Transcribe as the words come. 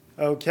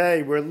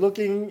Okay, we're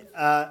looking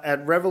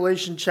at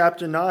Revelation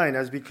chapter 9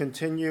 as we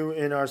continue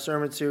in our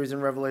sermon series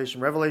in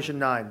Revelation. Revelation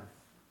 9.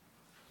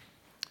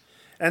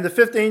 And the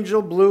fifth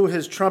angel blew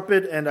his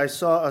trumpet, and I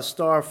saw a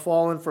star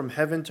fallen from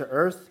heaven to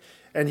earth,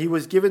 and he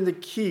was given the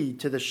key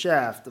to the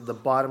shaft of the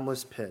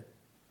bottomless pit.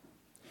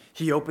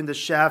 He opened the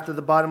shaft of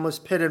the bottomless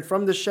pit, and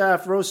from the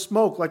shaft rose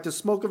smoke like the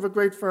smoke of a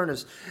great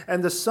furnace,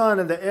 and the sun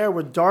and the air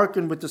were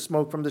darkened with the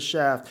smoke from the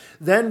shaft.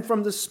 Then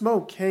from the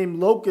smoke came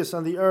locusts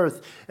on the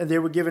earth, and they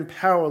were given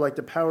power like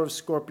the power of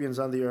scorpions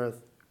on the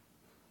earth.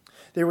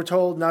 They were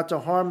told not to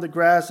harm the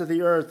grass of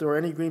the earth or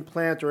any green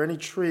plant or any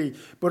tree,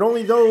 but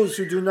only those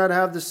who do not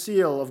have the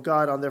seal of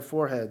God on their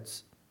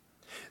foreheads.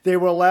 They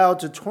were allowed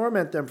to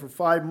torment them for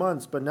 5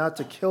 months, but not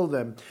to kill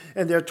them.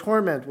 And their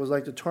torment was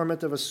like the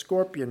torment of a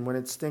scorpion when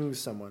it stings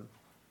someone.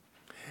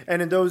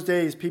 And in those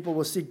days, people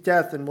will seek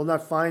death and will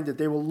not find it.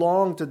 They will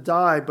long to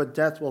die, but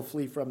death will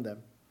flee from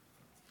them.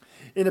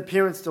 In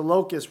appearance, the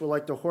locusts were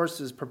like the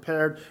horses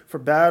prepared for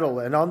battle,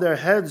 and on their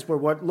heads were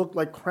what looked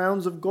like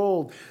crowns of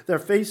gold. Their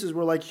faces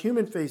were like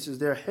human faces,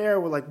 their hair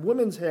were like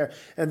women's hair,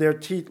 and their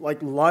teeth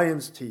like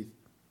lions' teeth.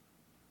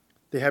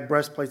 They had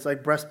breastplates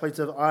like breastplates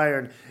of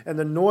iron, and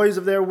the noise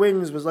of their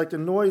wings was like the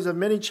noise of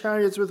many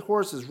chariots with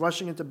horses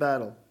rushing into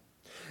battle.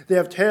 They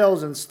have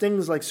tails and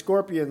stings like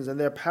scorpions, and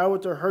their power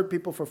to hurt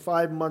people for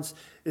 5 months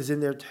is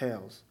in their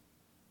tails.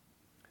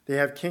 They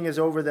have as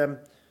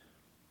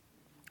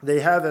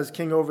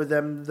king over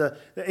them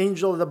the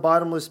angel of the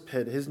bottomless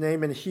pit. His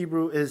name in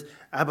Hebrew is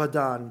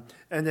Abaddon,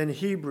 and in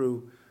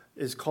Hebrew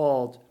is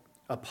called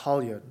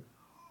Apollyon.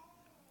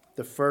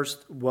 The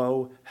first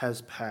woe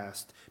has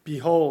passed.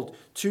 Behold,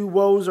 2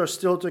 woes are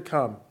still to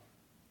come.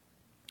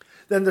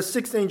 Then the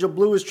sixth angel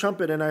blew his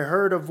trumpet, and I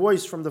heard a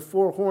voice from the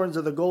 4 horns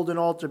of the golden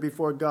altar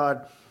before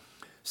God,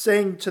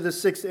 saying to the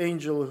sixth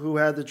angel who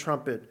had the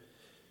trumpet,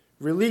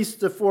 "Release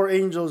the 4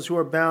 angels who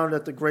are bound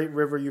at the great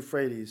river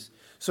Euphrates."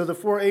 So the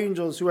 4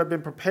 angels who had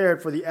been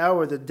prepared for the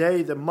hour, the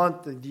day, the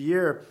month, and the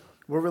year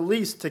were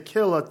released to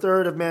kill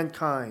 1/3 of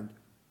mankind.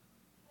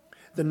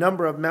 The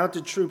number of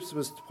mounted troops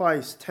was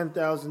twice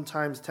 10,000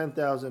 times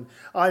 10,000.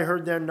 I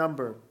heard their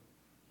number.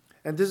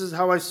 And this is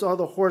how I saw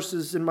the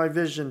horses in my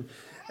vision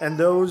and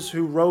those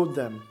who rode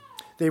them.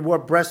 They wore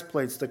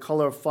breastplates the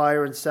color of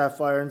fire and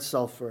sapphire and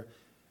sulfur.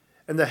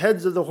 And the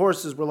heads of the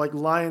horses were like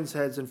lions'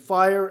 heads, and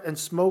fire and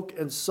smoke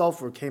and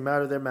sulfur came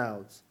out of their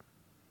mouths.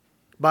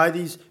 By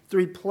these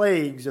 3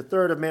 plagues,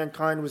 1/3 of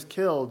mankind was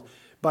killed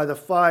by the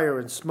fire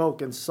and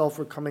smoke and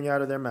sulfur coming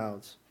out of their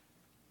mouths.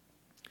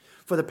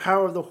 For the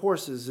power of the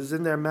horses is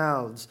in their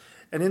mouths,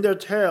 and in their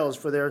tails,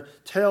 for their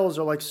tails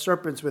are like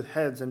serpents with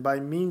heads, and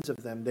by means of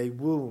them they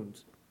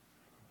wound.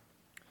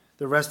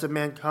 The rest of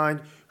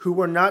mankind who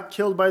were not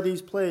killed by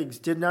these plagues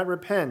did not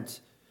repent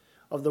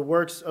of the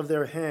works of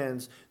their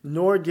hands,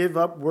 nor give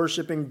up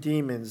worshiping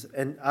demons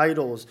and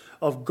idols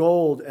of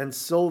gold and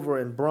silver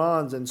and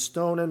bronze and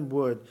stone and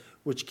wood,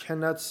 which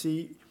cannot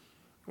see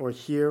or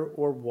hear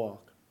or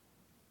walk.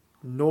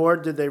 Nor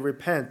did they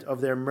repent of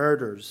their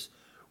murders,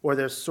 or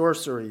their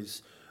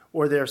sorceries,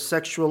 or their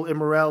sexual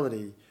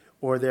immorality,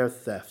 or their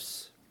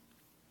thefts.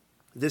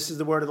 This is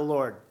the word of the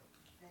Lord.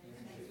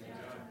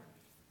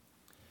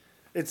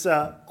 It's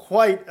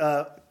quite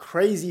a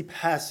crazy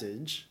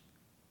passage.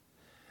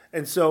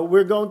 And so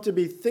we're going to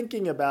be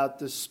thinking about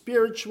the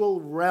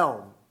spiritual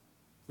realm,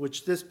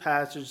 which this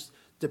passage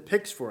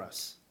depicts for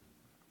us.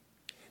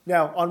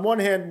 Now, on one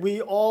hand,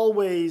 we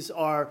always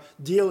are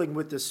dealing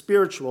with the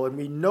spiritual, and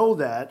we know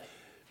that.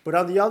 But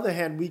on the other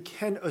hand, we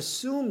can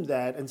assume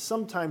that, and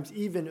sometimes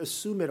even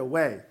assume it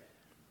away,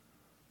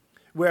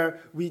 where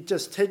we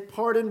just take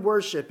part in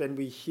worship and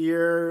we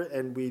hear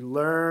and we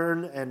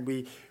learn and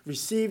we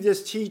receive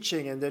this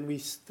teaching, and then we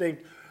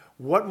think,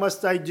 what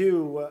must I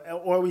do?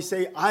 Or we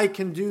say, I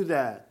can do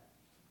that,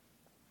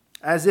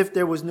 as if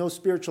there was no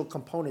spiritual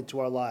component to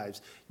our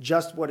lives,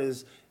 just what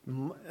is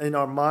in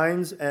our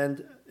minds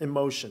and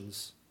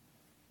emotions.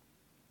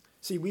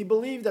 See, we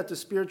believe that the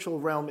spiritual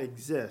realm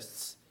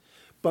exists,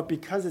 but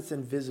because it's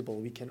invisible,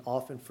 we can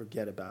often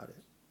forget about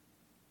it.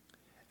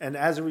 And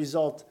as a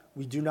result,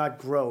 we do not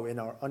grow in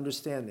our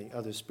understanding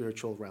of the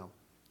spiritual realm.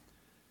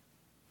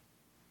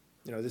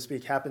 This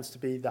week happens to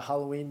be the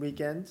Halloween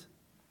weekend.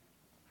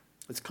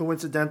 It's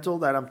coincidental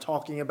that I'm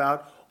talking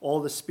about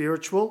all the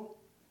spiritual.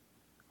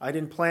 I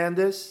didn't plan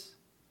this.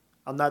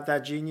 I'm not that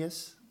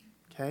genius,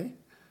 okay?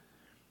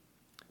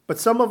 But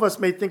some of us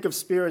may think of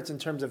spirits in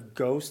terms of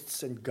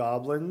ghosts and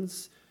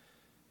goblins.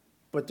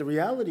 But the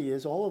reality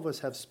is all of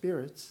us have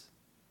spirits.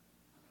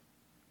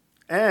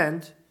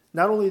 And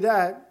not only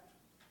that,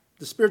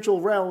 the spiritual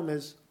realm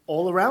is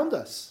all around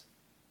us.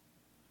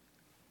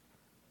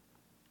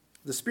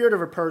 The spirit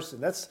of a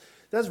person, that's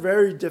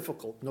very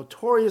difficult,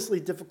 notoriously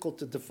difficult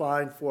to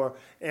define for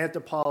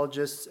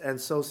anthropologists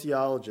and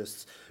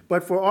sociologists.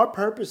 But for our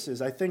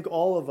purposes, I think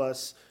all of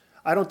us,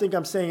 I don't think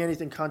I'm saying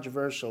anything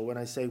controversial when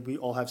I say we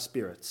all have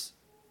spirits.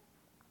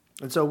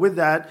 And so with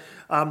that,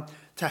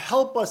 to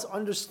help us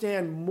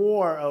understand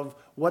more of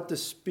what the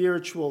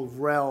spiritual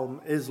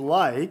realm is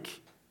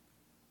like,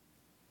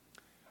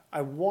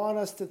 I want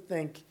us to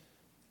think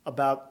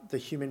about the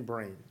human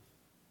brain.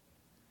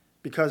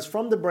 Because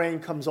from the brain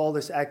comes all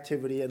this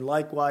activity, and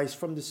likewise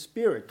from the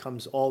spirit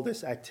comes all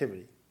this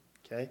activity.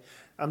 Okay?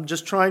 I'm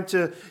just trying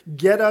to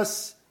get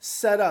us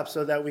set up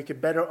so that we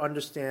could better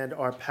understand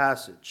our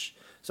passage.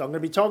 So I'm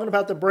going to be talking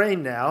about the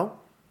brain now.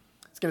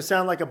 It's going to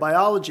sound like a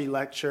biology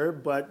lecture,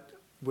 but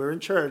we're in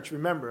church,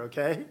 remember,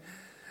 okay?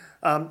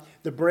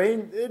 The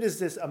brain, it is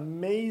this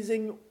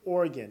amazing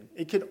organ.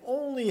 It could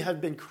only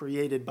have been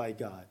created by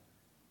God.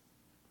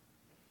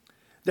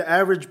 The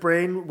average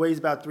brain weighs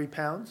about 3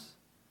 pounds.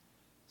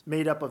 It's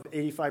made up of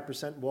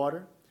 85%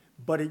 water,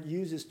 but it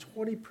uses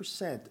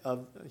 20%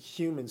 of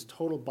humans'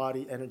 total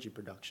body energy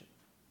production.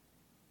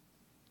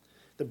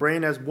 The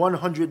brain has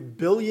 100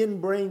 billion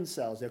brain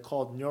cells. They're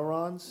called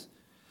neurons.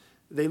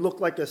 They look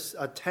like a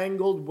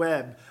tangled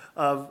web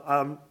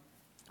of,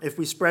 if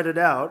we spread it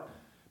out,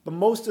 but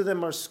most of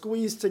them are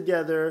squeezed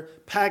together,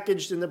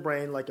 packaged in the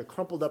brain like a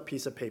crumpled up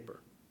piece of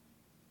paper.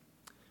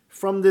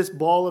 From this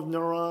ball of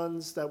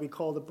neurons that we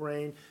call the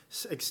brain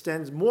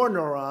extends more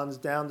neurons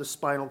down the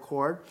spinal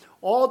cord,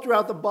 all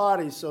throughout the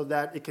body so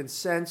that it can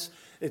sense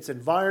its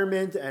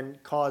environment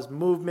and cause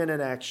movement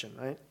and action,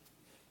 right?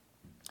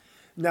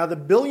 Now, the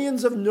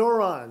billions of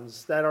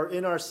neurons that are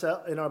in our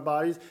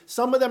bodies,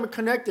 some of them are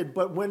connected,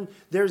 but when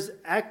there's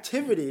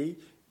activity,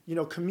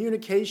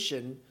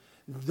 communication,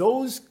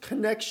 those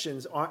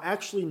connections are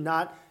actually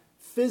not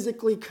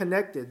physically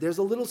connected. There's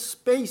a little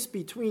space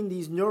between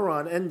these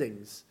neuron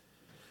endings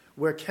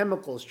where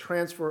chemicals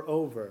transfer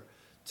over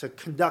to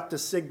conduct a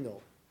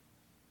signal.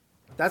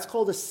 That's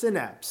called a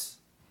synapse.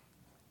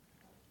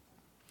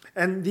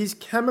 And these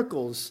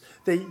chemicals,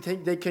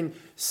 they can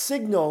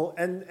signal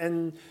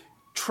and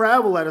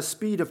travel at a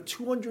speed of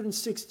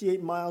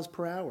 268 miles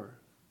per hour.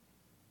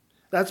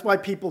 That's why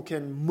people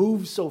can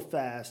move so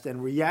fast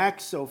and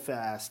react so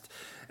fast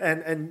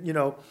and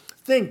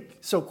think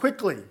so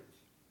quickly.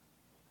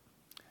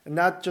 And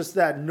not just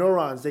that,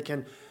 neurons, they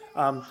can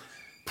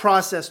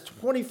process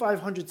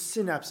 2,500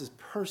 synapses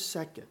per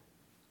second.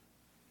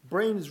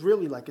 Brain is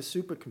really like a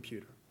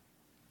supercomputer.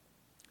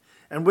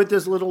 And with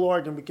this little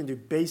organ, we can do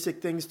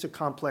basic things to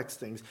complex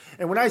things.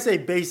 And when I say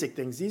basic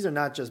things, these are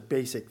not just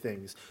basic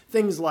things.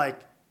 Things like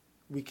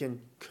we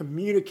can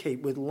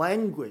communicate with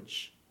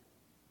language.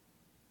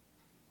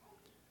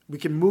 We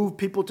can move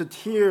people to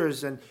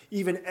tears and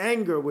even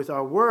anger with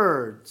our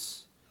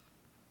words.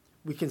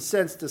 We can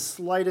sense the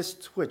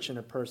slightest twitch in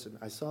a person.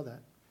 I saw that.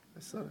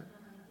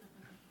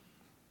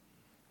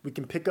 We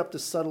can pick up the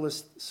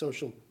subtlest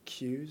social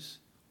cues.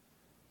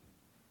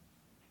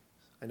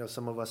 I know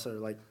some of us are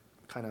like,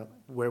 kind of,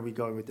 where are we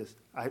going with this?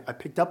 I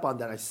picked up on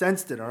that. I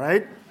sensed it, all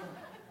right?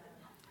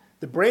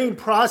 The brain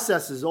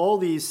processes all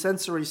these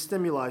sensory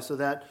stimuli so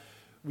that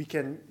we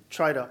can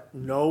try to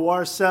know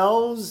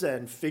ourselves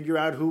and figure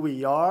out who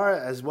we are,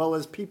 as well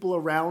as people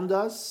around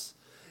us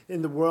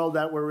in the world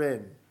that we're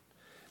in.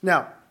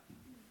 Now,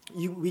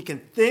 we can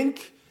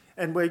think,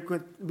 and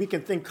we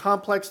can think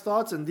complex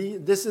thoughts, and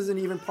this isn't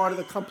even part of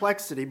the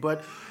complexity,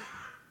 but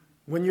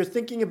when you're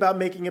thinking about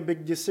making a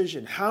big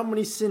decision, how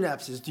many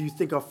synapses do you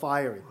think are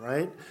firing,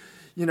 right?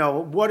 You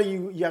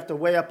have to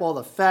weigh up all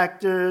the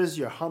factors,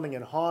 you're humming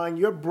and hawing.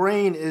 Your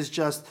brain is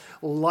just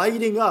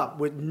lighting up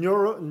with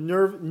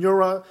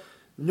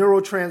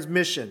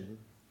neurotransmission.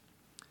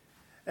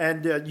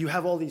 And you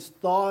have all these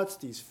thoughts,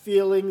 these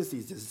feelings,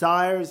 these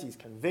desires, these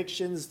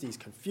convictions, these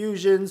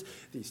confusions,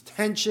 these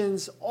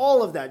tensions,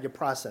 all of that you're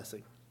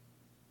processing.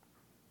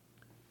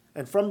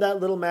 And from that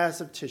little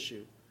mass of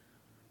tissue,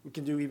 we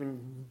can do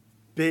even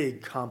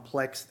big,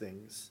 complex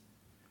things.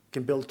 We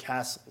can build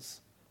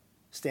castles,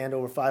 stand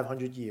over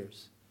 500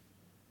 years.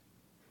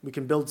 We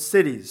can build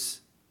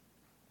cities,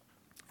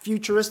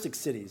 futuristic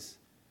cities.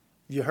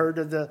 Have you heard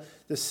of the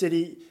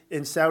city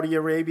in Saudi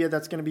Arabia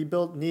that's going to be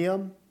built,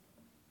 Neom?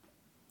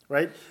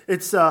 Right?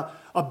 It's a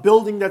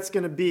building that's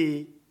going to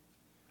be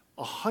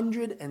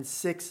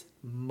 106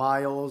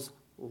 miles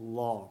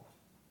long.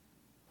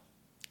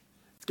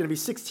 It's going to be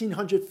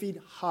 1,600 feet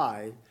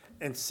high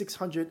and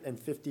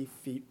 650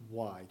 feet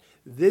wide.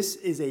 This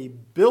is a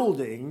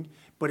building,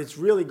 but it's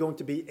really going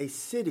to be a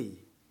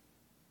city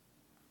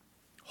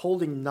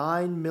holding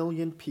 9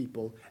 million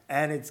people,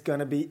 and it's going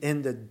to be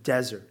in the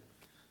desert.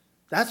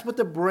 That's what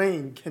the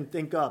brain can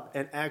think up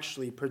and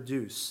actually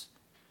produce.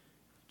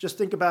 Just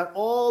think about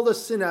all the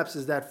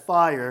synapses that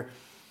fire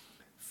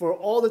for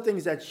all the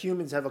things that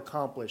humans have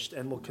accomplished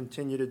and will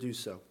continue to do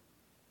so.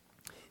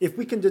 If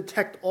we can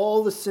detect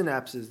all the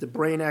synapses, the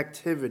brain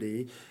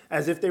activity,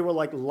 as if they were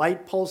like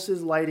light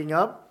pulses lighting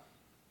up,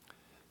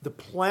 the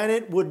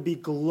planet would be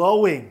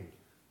glowing.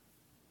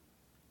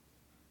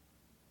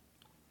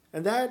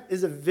 And that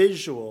is a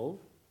visual,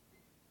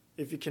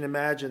 if you can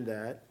imagine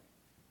that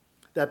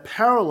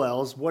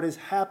parallels what is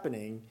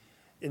happening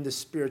in the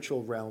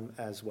spiritual realm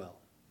as well.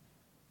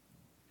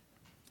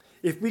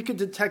 If we could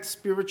detect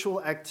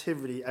spiritual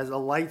activity as a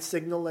light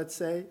signal, let's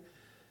say,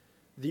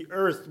 the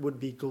earth would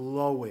be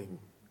glowing.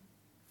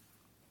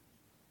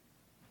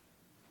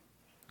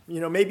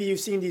 Maybe you've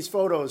seen these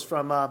photos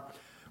from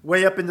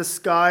way up in the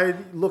sky,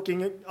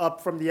 looking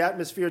up from the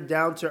atmosphere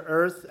down to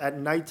earth at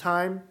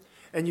nighttime,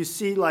 and you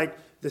see like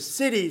the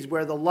cities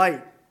where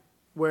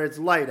it's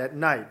light at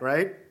night,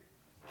 right?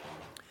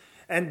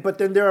 But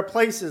then there are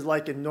places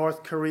like in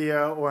North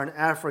Korea or in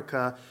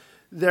Africa,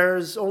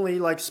 there's only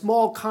like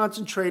small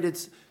concentrated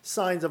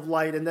signs of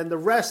light, and then the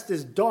rest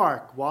is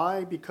dark.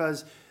 Why?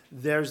 Because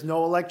there's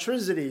no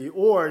electricity,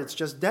 or it's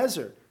just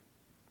desert.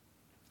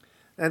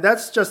 And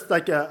that's just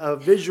like a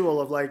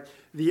visual of like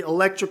the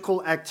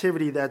electrical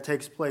activity that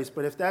takes place.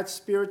 But if there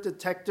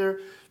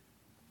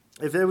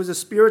was a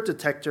spirit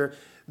detector,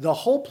 the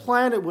whole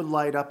planet would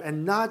light up,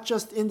 and not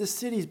just in the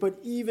cities, but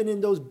even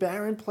in those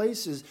barren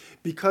places,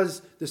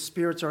 because the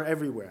spirits are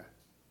everywhere,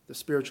 the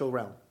spiritual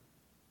realm.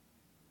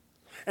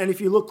 And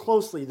if you look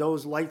closely,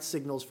 those light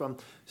signals from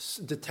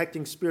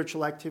detecting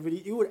spiritual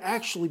activity, it would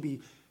actually be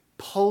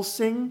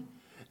pulsing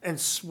and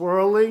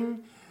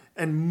swirling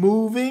and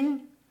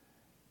moving.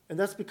 And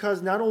that's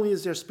because not only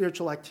is there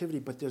spiritual activity,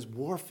 but there's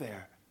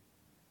warfare.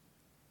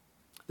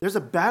 There's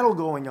a battle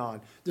going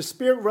on. The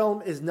spirit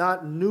realm is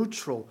not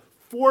neutral.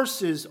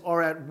 Forces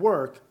are at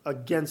work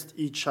against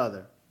each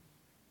other.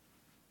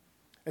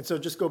 And so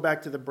just go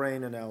back to the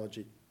brain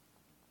analogy.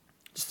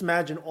 Just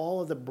imagine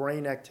all of the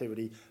brain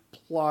activity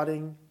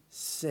plotting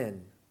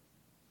sin,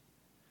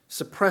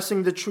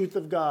 suppressing the truth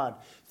of God,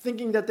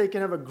 thinking that they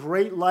can have a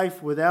great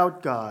life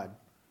without God,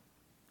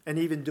 and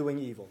even doing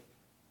evil.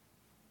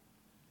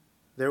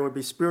 There would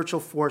be spiritual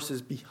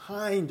forces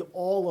behind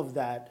all of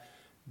that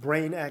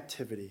brain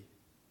activity,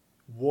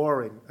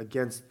 warring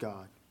against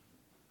God.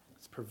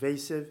 It's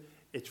pervasive,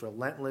 it's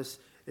relentless,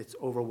 it's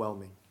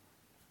overwhelming.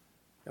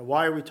 Now,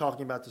 why are we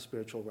talking about the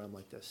spiritual realm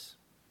like this?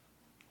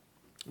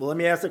 Well, let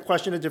me ask the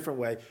question a different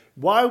way.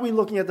 Why are we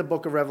looking at the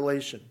book of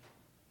Revelation?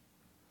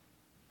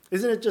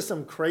 Isn't it just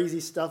some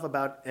crazy stuff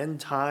about end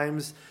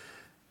times?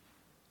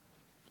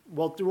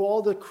 Well, through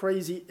all the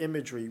crazy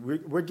imagery,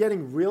 we're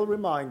getting real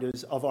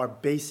reminders of our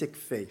basic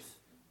faith.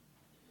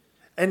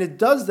 And it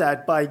does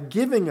that by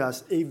giving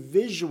us a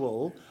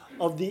visual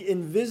of the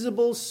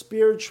invisible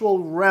spiritual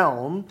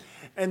realm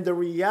and the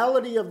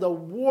reality of the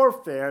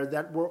warfare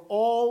that we're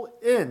all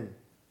in.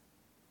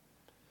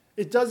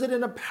 It does it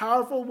in a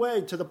powerful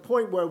way to the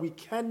point where we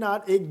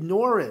cannot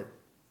ignore it.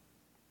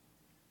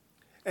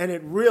 And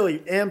it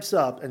really amps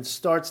up and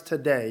starts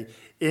today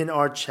in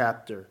our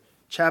chapter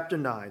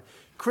 9.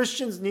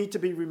 Christians need to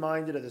be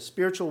reminded of the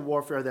spiritual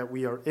warfare that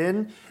we are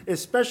in,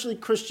 especially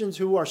Christians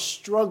who are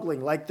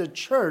struggling, like the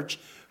church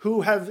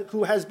who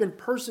has been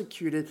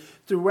persecuted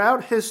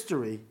throughout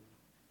history.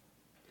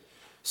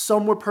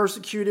 Some were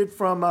persecuted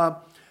from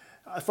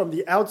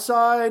the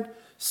outside.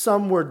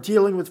 Some were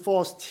dealing with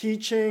false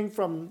teaching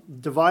from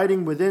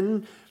dividing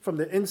within, from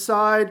the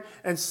inside.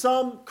 And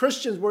some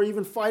Christians were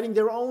even fighting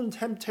their own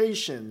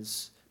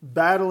temptations,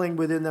 battling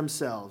within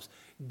themselves.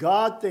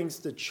 God thinks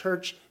the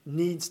church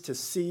needs to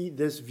see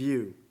this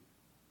view.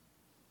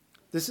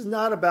 This is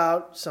not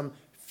about some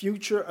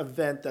future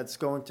event that's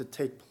going to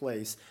take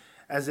place,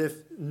 as if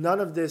none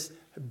of this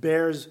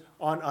bears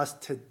on us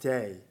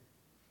today.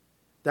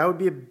 That would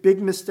be a big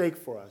mistake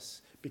for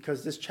us,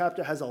 because this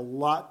chapter has a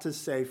lot to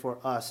say for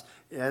us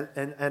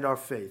and our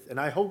faith.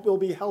 And I hope we'll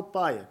be helped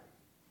by it.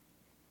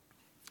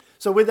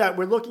 So with that,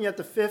 we're looking at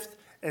the 5th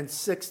and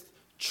 6th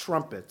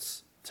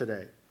trumpets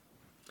today.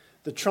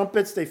 The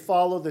trumpets, they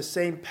follow the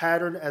same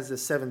pattern as the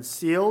 7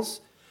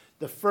 seals.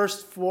 The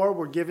first 4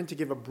 were given to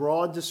give a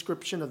broad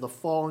description of the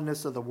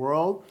fallenness of the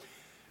world.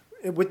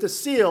 And with the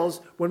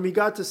seals, when we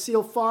got to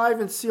seal 5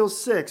 and seal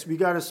 6, we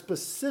got a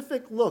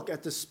specific look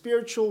at the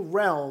spiritual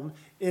realm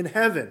in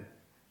heaven.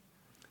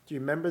 Do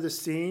you remember the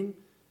scene?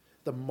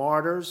 The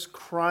martyrs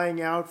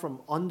crying out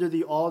from under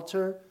the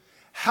altar.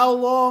 How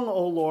long,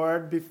 O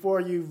Lord,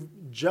 before you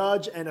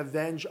judge and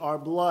avenge our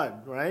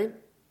blood, right?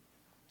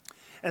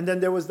 And then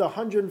there was the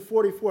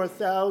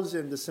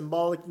 144,000, the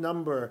symbolic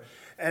number,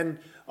 and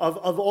of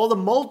all the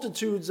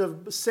multitudes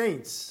of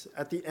saints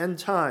at the end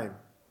time.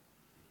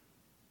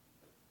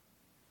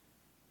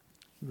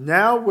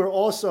 Now we're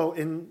also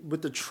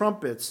with the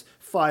trumpets,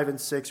 5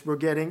 and 6, we're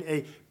getting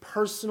a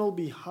personal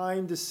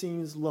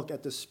behind-the-scenes look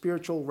at the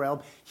spiritual realm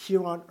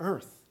here on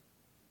earth.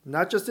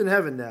 Not just in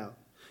heaven now.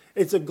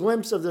 It's a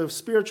glimpse of the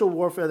spiritual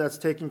warfare that's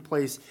taking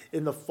place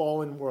in the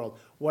fallen world.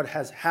 What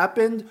has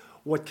happened,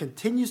 what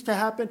continues to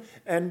happen,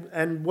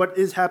 and what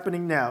is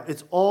happening now.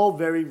 It's all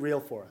very real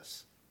for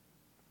us.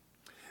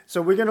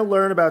 So we're going to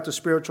learn about the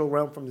spiritual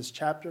realm from this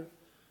chapter.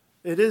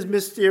 It is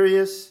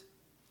mysterious.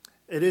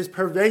 It is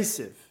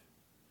pervasive.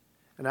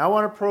 And I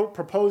want to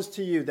propose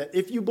to you that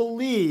if you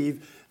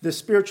believe the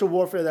spiritual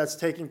warfare that's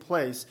taking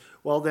place,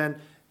 well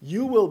then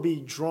you will be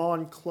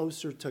drawn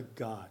closer to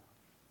God,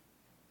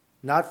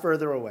 not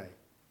further away.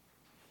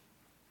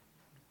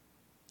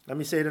 Let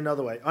me say it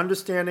another way.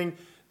 Understanding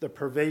the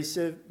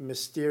pervasive,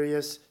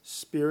 mysterious,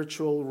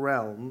 spiritual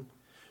realm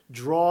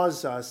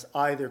draws us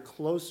either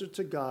closer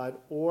to God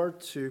or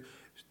to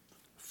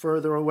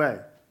further away.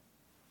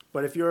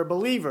 But if you're a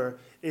believer,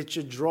 it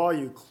should draw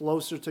you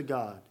closer to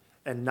God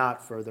and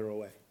not further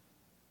away.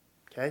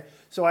 Okay?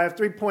 So I have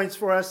 3 points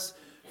for us.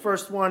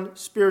 First one,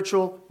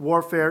 spiritual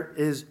warfare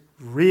is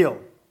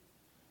real.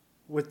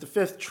 With the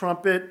fifth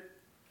trumpet,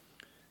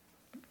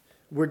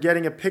 we're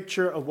getting a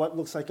picture of what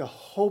looks like a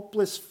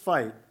hopeless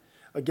fight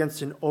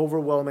against an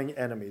overwhelming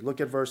enemy.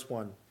 Look at verse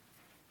 1.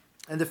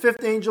 And the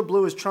fifth angel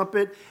blew his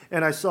trumpet,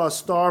 and I saw a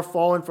star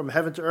fallen from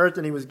heaven to earth,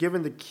 and he was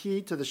given the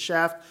key to the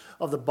shaft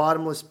of the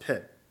bottomless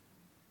pit.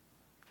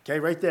 Okay,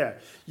 right there.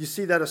 You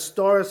see that a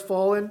star has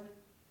fallen?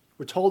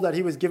 We're told that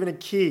he was given a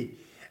key.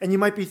 And you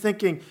might be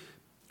thinking,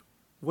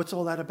 what's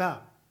all that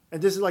about?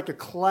 And this is like a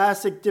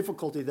classic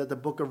difficulty that the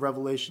book of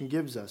Revelation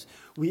gives us.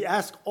 We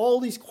ask all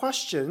these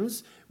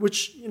questions,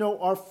 which,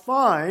 are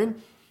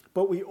fine,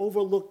 but we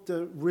overlook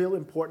the real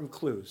important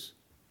clues.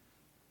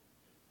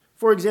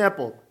 For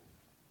example,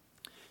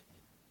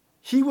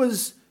 he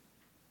was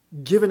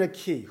given a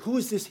key. Who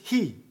is this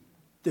he?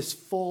 This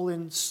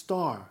fallen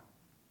star.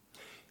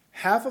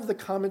 Half of the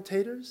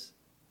commentators,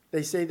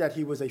 they say that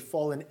he was a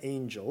fallen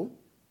angel.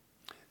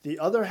 The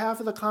other half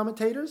of the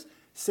commentators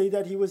say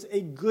that he was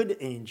a good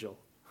angel.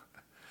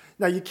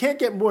 Now, you can't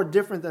get more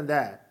different than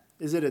that.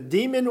 Is it a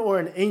demon or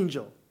an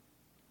angel?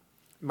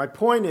 My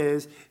point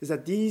is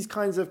that these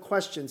kinds of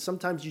questions,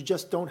 sometimes you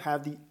just don't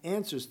have the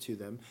answers to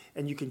them,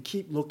 and you can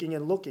keep looking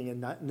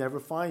and never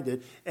find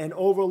it, and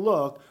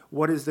overlook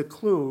what is the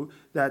clue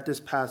that this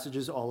passage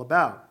is all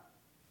about.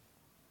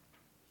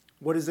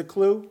 What is the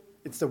clue?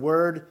 It's the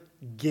word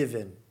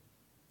given.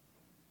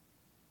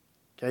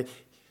 Okay?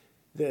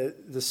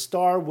 The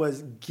star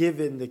was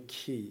given the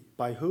key.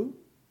 By who?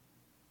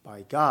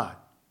 By God.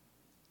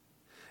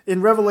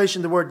 In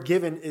Revelation, the word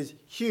given is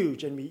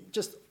huge, and we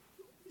just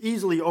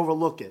easily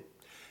overlook it.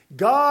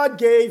 God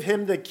gave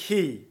him the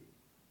key.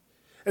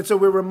 And so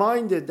we're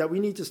reminded that we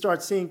need to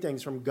start seeing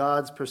things from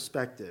God's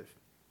perspective.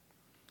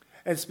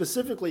 And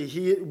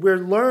specifically, we're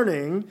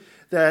learning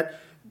that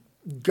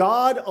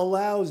God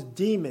allows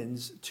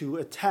demons to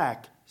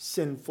attack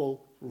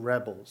sinful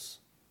rebels.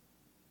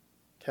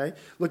 Okay?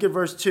 Look at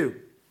verse 2.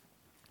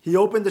 He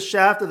opened the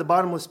shaft of the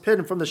bottomless pit,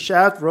 and from the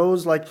shaft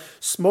rose like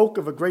smoke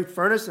of a great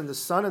furnace, and the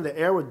sun and the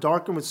air were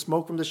darkened with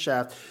smoke from the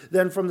shaft.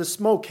 Then from the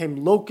smoke came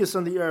locusts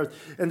on the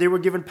earth, and they were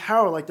given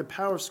power like the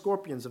power of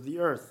scorpions of the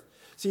earth.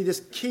 See,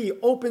 this key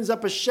opens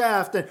up a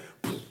shaft, and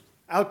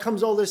out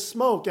comes all this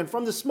smoke, and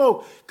from the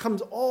smoke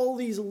comes all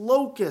these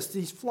locusts,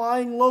 these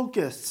flying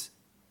locusts.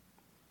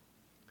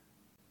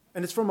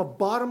 And it's from a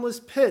bottomless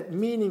pit,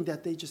 meaning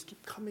that they just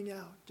keep coming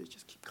out. They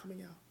just keep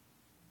coming out.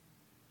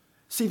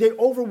 See, they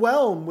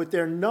overwhelm with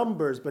their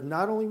numbers, but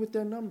not only with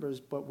their numbers,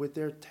 but with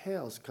their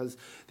tails, because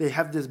they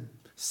have this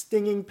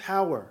stinging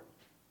power.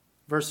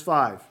 Verse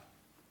 5.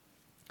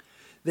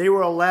 They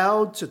were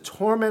allowed to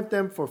torment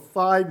them for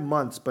 5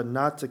 months, but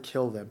not to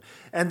kill them.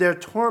 And their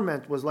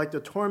torment was like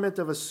the torment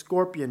of a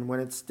scorpion when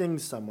it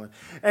stings someone.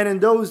 And in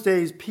those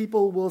days,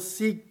 people will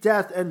seek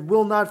death and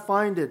will not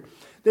find it.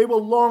 They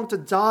will long to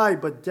die,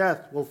 but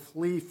death will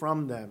flee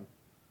from them.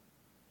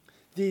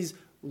 These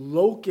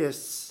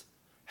locusts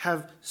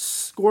have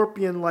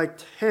scorpion-like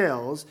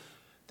tails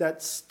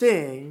that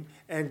sting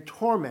and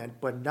torment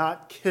but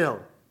not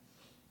kill.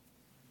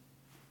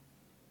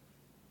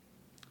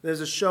 There's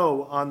a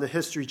show on the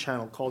History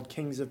Channel called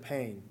Kings of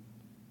Pain.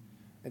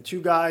 And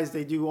two guys,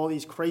 they do all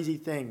these crazy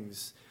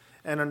things.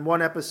 And on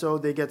one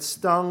episode, they get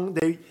stung.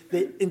 They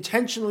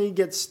intentionally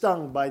get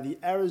stung by the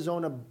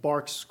Arizona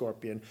bark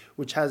scorpion,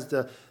 which has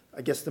the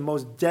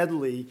most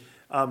deadly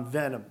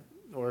venom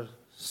or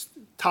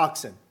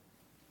toxin.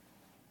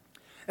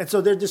 And so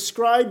they're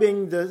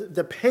describing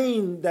the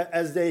pain that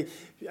as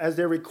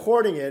they're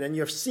recording it, and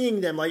you're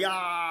seeing them like,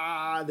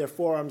 their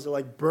forearms are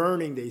like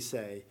burning, they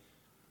say.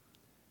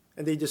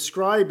 And they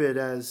describe it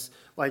as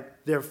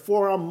like their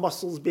forearm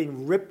muscles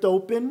being ripped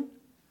open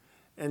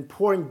and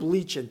pouring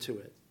bleach into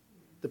it.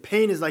 The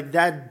pain is like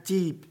that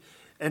deep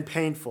and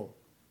painful.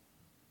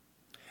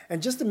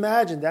 And just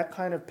imagine that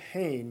kind of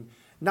pain,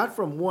 not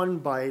from one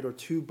bite or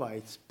 2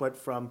 bites, but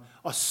from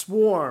a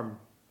swarm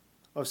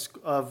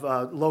of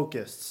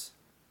locusts.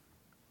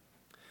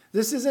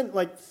 This isn't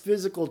like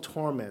physical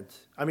torment.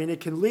 I mean, it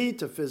can lead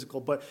to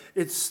physical, but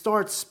it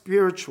starts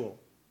spiritual.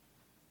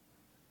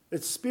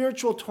 It's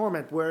spiritual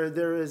torment where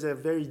there is a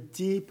very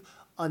deep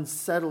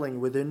unsettling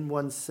within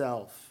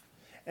oneself.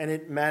 And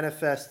it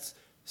manifests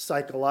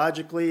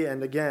psychologically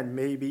and, again,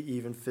 maybe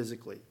even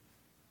physically.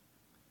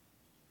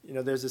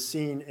 There's a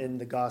scene in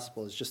the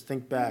Gospels. Just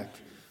think back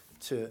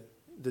to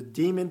the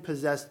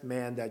demon-possessed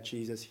man that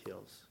Jesus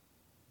heals.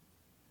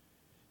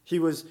 He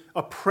was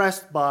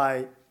oppressed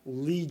by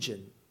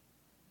legion.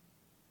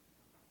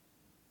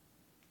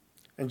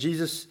 And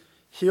Jesus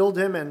healed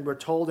him, and we're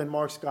told in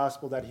Mark's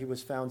gospel that he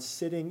was found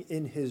sitting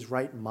in his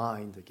right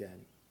mind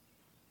again.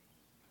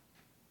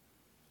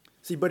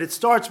 See, but it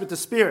starts with the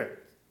spirit.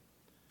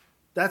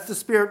 That's the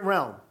spirit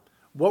realm.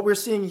 What we're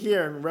seeing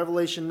here in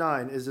Revelation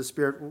 9 is the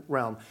spirit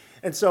realm.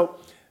 And so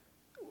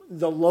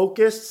the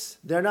locusts,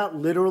 they're not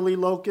literally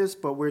locusts,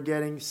 but we're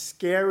getting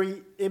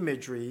scary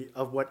imagery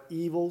of what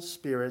evil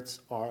spirits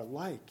are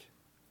like.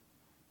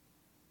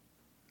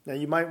 Now,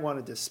 you might want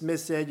to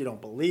dismiss it. You don't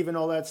believe in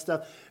all that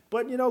stuff.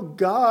 But,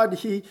 God,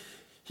 he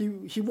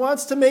He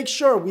wants to make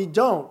sure we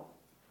don't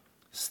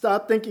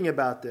stop thinking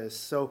about this.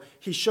 So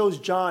he shows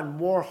John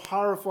more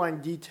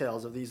horrifying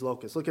details of these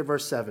locusts. Look at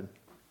verse 7.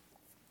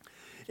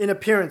 In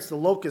appearance, the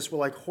locusts were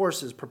like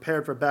horses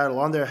prepared for battle.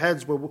 On their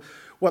heads were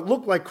what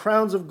looked like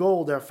crowns of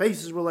gold. Their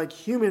faces were like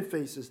human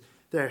faces.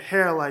 Their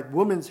hair like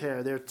woman's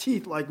hair. Their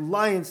teeth like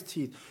lion's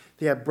teeth.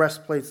 They had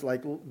breastplates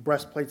like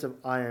breastplates of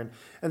iron.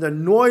 And the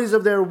noise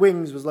of their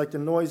wings was like the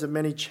noise of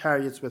many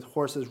chariots with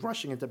horses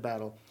rushing into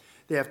battle.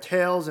 They have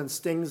tails and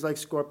stings like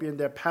scorpion.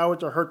 Their power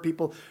to hurt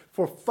people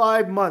for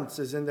 5 months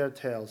is in their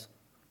tails.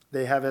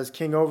 They have as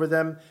king over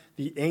them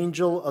the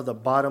angel of the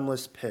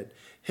bottomless pit.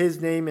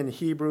 His name in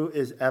Hebrew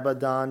is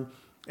Abaddon,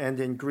 and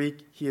in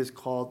Greek he is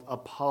called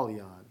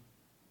Apollyon.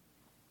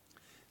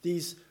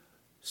 These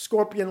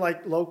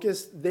scorpion-like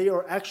locusts, they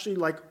are actually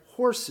like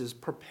horses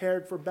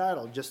prepared for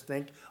battle. Just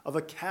think of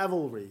a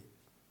cavalry.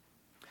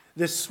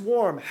 This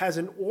swarm has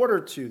an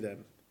order to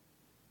them.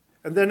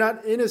 And they're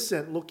not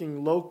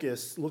innocent-looking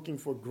locusts looking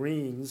for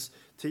greens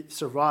to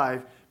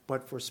survive,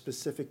 but for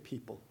specific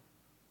people.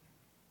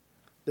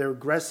 They're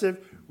aggressive,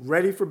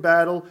 ready for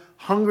battle,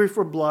 hungry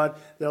for blood.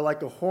 They're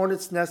like a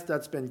hornet's nest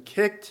that's been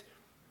kicked,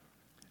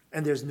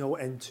 and there's no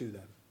end to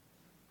them.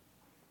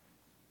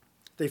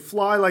 They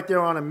fly like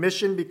they're on a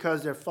mission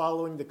because they're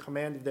following the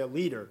command of their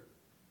leader,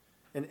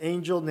 an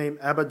angel named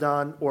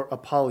Abaddon or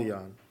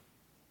Apollyon.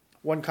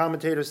 One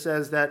commentator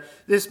says that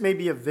this may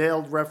be a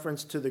veiled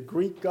reference to the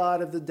Greek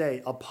god of the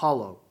day,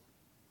 Apollo.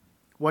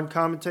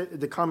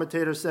 The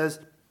commentator says,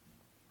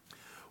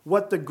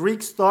 what the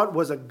Greeks thought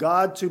was a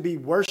god to be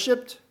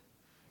worshipped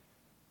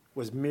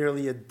was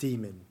merely a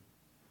demon.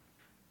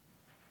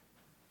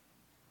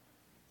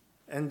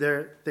 And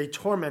they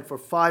torment for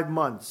 5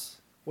 months.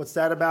 What's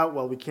that about?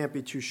 Well, we can't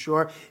be too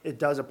sure. It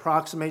does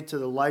approximate to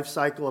the life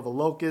cycle of a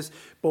locust.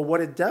 But what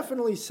it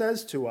definitely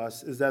says to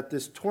us is that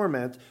this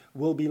torment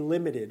will be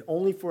limited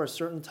only for a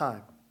certain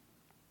time.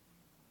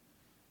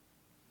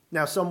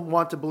 Now, some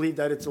want to believe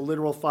that it's a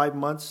literal 5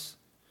 months.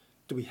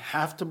 Do we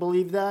have to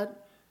believe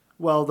that?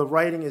 Well, the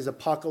writing is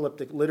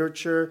apocalyptic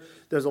literature.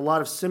 There's a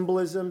lot of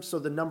symbolism, so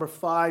the number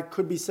 5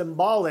 could be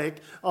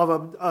symbolic of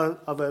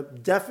a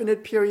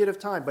definite period of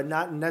time, but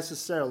not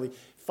necessarily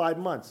 5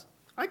 months.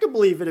 I could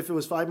believe it if it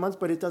was 5 months,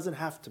 but it doesn't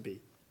have to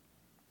be.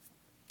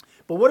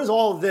 But what does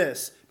all of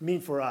this mean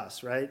for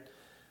us, right?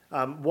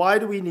 Why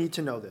do we need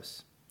to know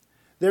this?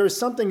 There is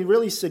something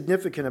really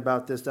significant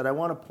about this that I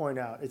want to point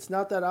out. It's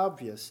not that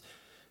obvious.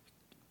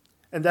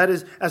 And that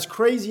is, as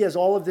crazy as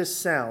all of this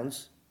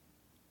sounds,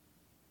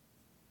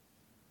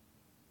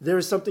 there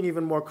is something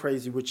even more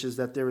crazy, which is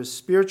that there is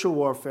spiritual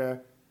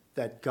warfare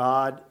that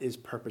God is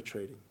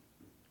perpetrating.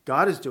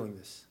 God is doing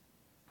this.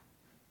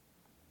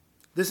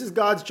 This is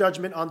God's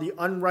judgment on the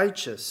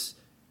unrighteous.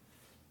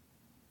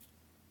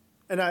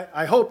 And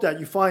I hope that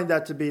you find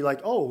that to be like,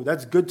 oh,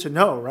 that's good to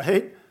know,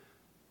 right?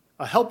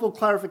 A helpful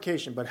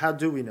clarification, but how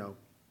do we know?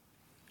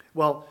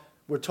 Well,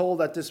 we're told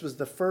that this was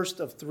the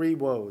first of 3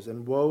 woes,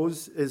 and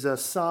woes is a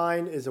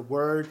sign, is a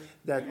word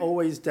that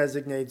always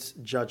designates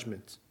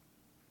judgment.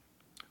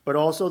 But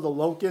also the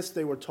locusts,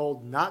 they were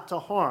told not to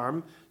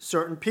harm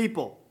certain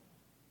people.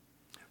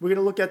 We're going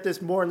to look at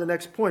this more in the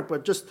next point,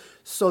 but just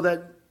so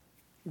that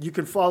you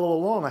can follow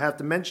along, I have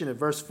to mention it.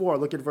 Verse 4,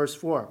 look at verse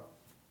 4.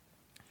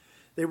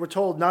 They were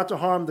told not to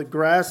harm the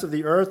grass of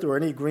the earth or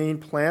any green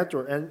plant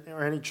or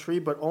any tree,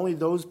 but only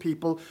those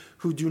people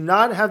who do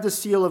not have the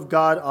seal of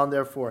God on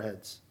their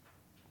foreheads.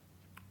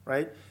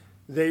 Right?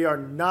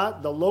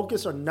 The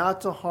locusts are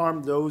not to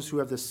harm those who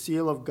have the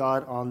seal of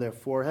God on their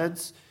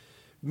foreheads,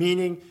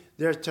 meaning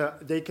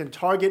they can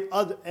target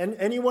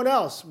anyone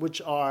else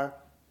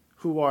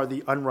who are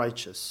the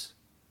unrighteous.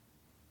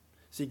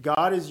 See,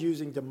 God is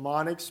using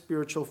demonic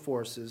spiritual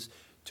forces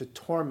to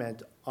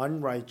torment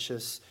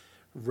unrighteous,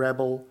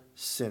 rebel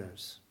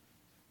sinners.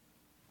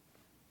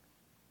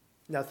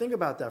 Now think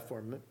about that for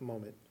a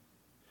moment.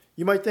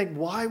 You might think,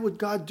 why would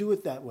God do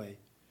it that way?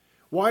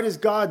 Why does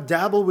God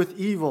dabble with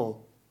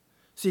evil?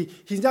 See,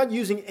 he's not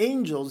using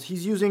angels,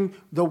 he's using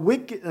the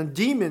wicked and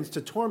demons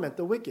to torment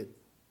the wicked.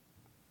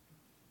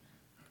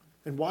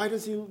 And why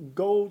does he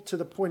go to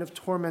the point of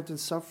torment and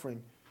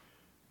suffering?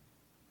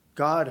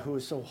 God, who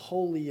is so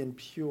holy and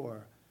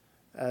pure,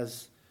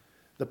 as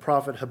the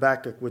prophet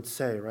Habakkuk would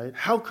say, right?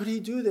 How could he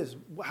do this?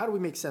 How do we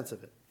make sense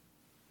of it?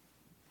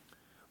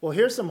 Well,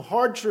 here's some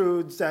hard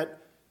truths that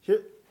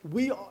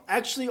we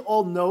actually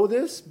all know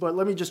this, but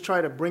let me just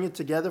try to bring it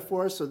together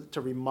for us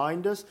to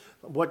remind us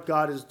what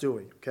God is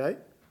doing, okay?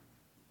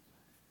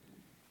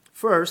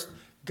 First,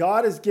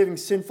 God is giving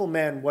sinful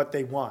man what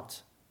they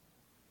want.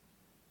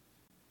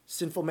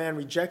 Sinful man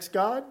rejects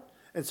God,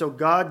 and so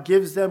God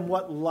gives them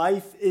what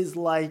life is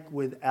like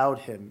without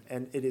him,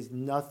 and it is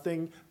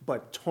nothing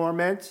but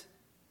torment,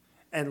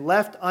 and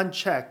left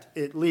unchecked,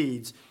 it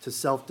leads to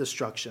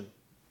self-destruction.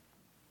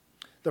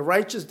 The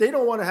righteous, they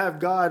don't want to have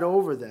God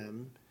over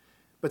them,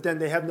 but then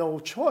they have no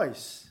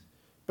choice.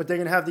 But they're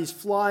going to have these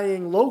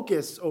flying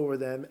locusts over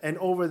them, and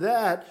over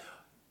that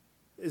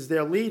is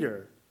their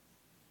leader,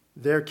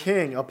 their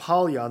king,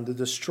 Apollyon, the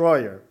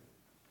destroyer.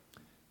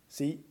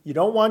 See, you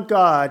don't want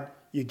God,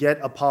 you get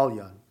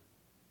Apollyon.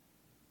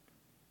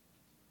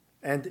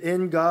 And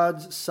in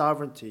God's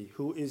sovereignty,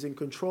 who is in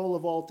control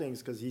of all things,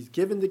 because he's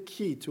given the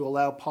key to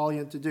allow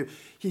Apollyon to do,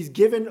 he's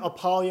given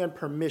Apollyon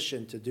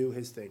permission to do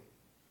his thing.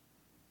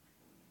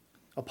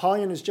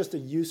 Apollyon is just a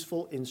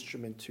useful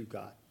instrument to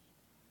God.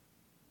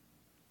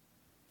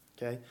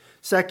 Okay?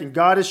 Second,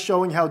 God is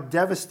showing how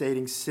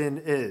devastating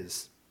sin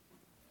is.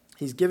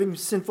 He's giving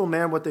sinful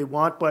man what they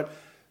want, but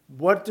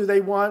what do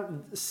they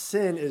want?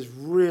 Sin is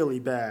really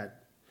bad.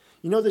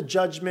 You know the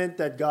judgment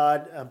that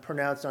God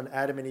pronounced on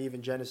Adam and Eve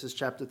in Genesis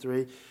chapter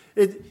 3?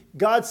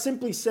 God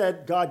simply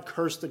said, God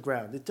cursed the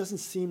ground. It doesn't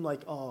seem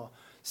like,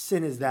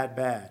 sin is that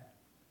bad.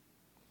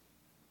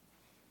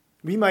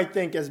 We might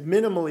think as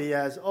minimally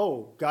as,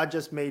 God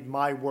just made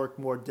my work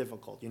more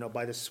difficult,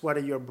 by the sweat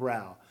of your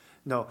brow.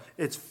 No,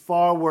 it's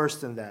far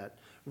worse than that.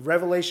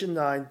 Revelation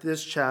 9,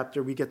 this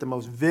chapter, we get the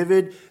most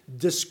vivid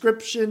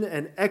description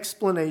and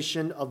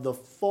explanation of the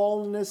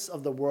fallenness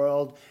of the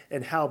world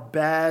and how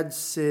bad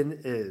sin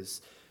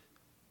is.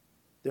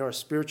 There are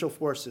spiritual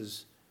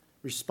forces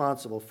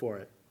responsible for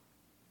it.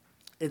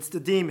 It's the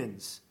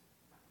demons,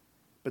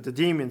 but the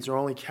demons are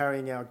only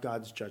carrying out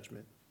God's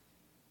judgment.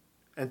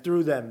 And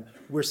through them,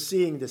 we're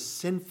seeing the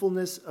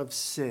sinfulness of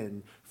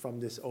sin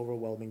from this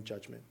overwhelming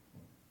judgment.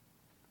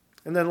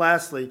 And then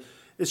lastly,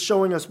 it's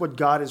showing us what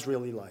God is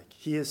really like.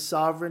 He is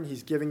sovereign.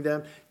 He's giving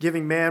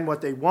man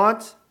what they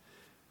want.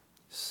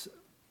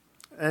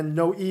 And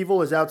no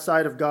evil is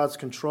outside of God's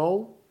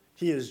control.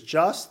 He is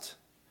just,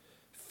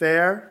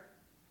 fair,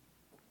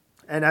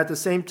 and at the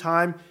same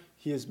time,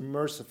 he is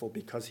merciful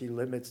because he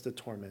limits the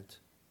torment.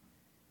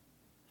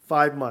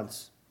 5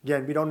 months.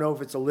 Again, we don't know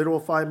if it's a literal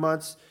 5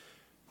 months.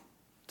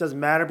 Doesn't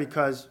matter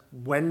because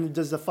when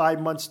does the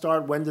 5 months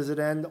start? When does it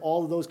end?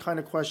 All of those kind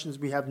of questions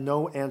we have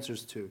no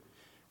answers to.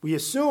 We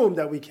assume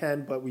that we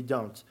can, but we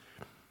don't.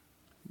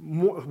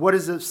 What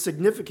is the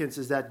significance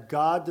is that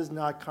God does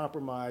not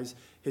compromise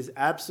his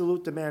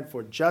absolute demand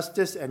for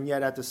justice, and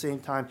yet at the same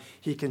time,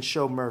 he can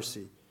show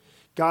mercy.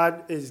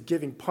 God is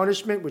giving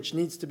punishment which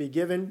needs to be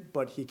given,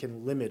 but he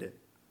can limit it.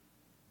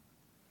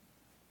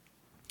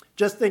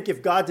 Just think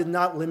if God did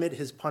not limit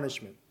his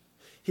punishment.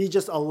 He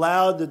just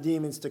allowed the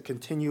demons to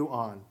continue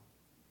on.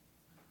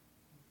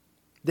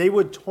 They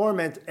would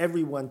torment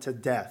everyone to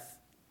death.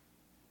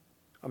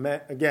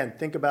 Again,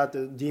 think about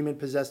the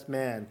demon-possessed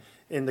man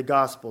in the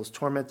Gospels,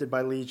 tormented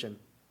by legion.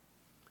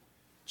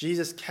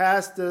 Jesus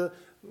cast the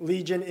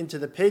legion into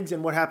the pigs,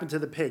 and what happened to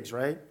the pigs,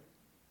 right?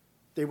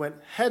 They went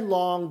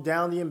headlong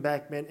down the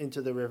embankment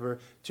into the river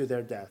to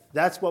their death.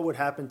 That's what would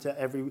happen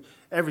to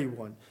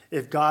everyone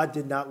if God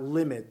did not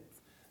limit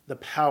the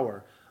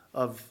power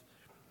of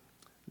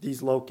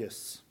these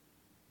locusts.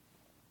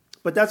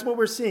 But that's what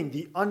we're seeing.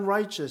 The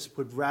unrighteous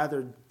would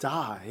rather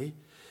die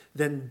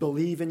than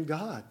believe in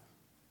God.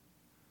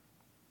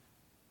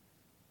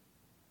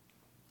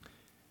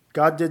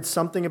 God did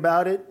something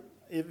about it.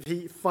 If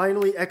he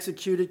finally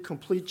executed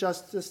complete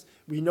justice,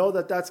 we know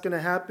that that's going to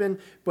happen,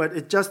 but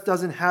it just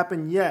doesn't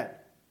happen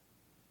yet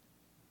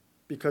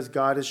because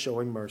God is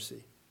showing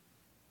mercy.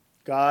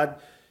 God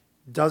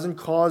doesn't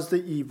cause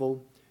the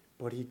evil,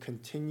 but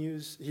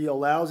he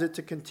allows it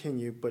to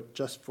continue, but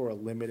just for a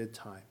limited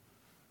time.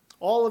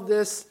 All of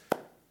this,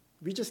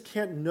 we just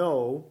can't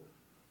know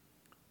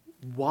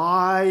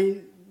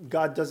why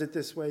God does it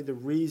this way, the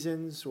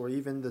reasons, or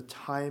even the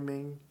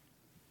timing.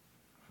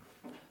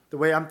 The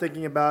way I'm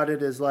thinking about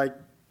it is like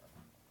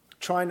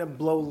trying to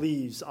blow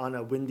leaves on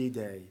a windy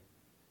day.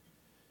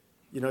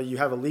 You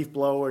have a leaf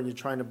blower and you're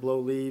trying to blow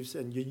leaves,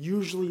 and you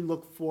usually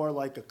look for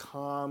like a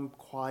calm,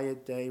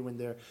 quiet day when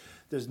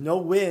there's no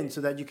wind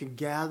so that you can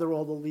gather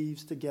all the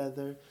leaves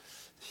together.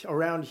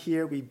 Around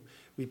here, we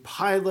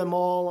pile them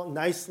all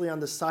nicely on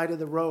the side of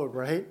the road,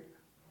 right?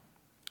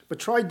 But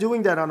try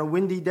doing that on a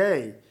windy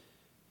day.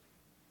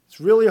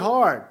 It's really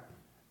hard.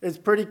 It's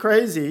pretty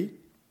crazy,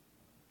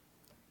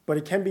 but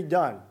it can be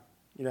done.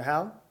 You know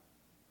how?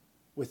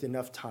 With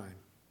enough time.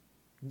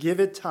 Give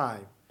it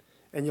time,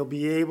 and you'll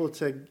be able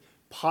to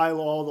pile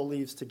all the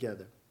leaves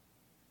together.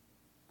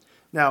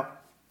 Now,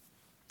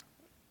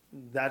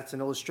 that's an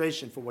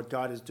illustration for what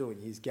God is doing.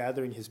 He's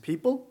gathering his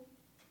people.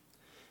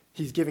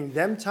 He's giving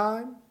them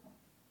time.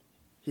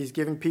 He's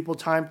giving people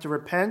time to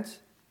repent.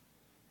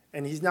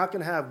 And he's not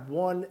going to have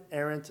one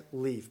errant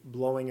leaf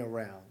blowing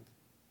around.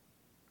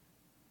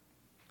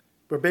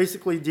 We're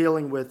basically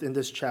dealing with, in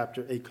this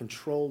chapter, a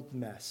controlled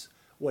mess.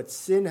 What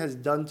sin has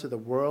done to the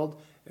world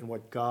and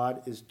what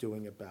God is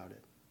doing about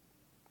it.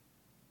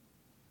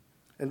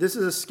 And this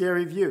is a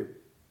scary view.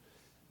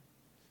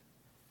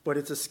 But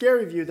it's a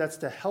scary view that's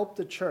to help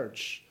the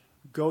church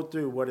go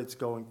through what it's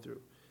going through.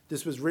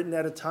 This was written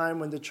at a time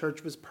when the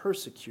church was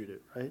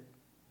persecuted, right?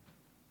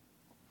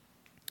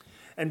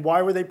 And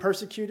why were they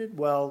persecuted?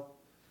 Well,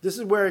 this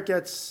is where it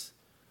gets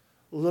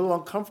a little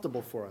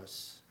uncomfortable for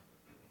us.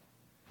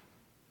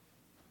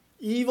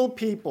 Evil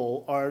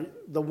people are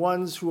the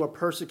ones who are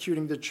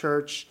persecuting the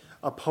church,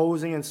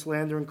 opposing and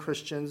slandering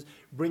Christians,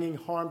 bringing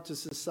harm to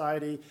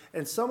society.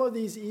 And some of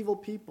these evil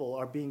people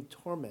are being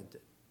tormented.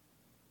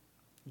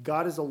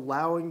 God is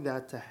allowing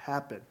that to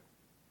happen.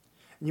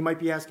 And you might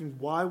be asking,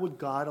 why would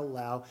God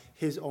allow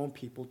his own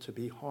people to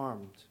be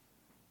harmed?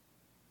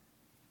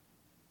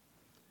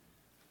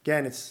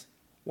 Again, it's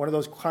one of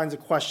those kinds of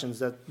questions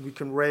that we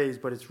can raise,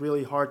 but it's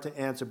really hard to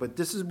answer. But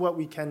this is what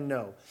we can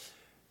know.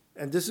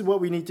 And this is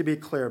what we need to be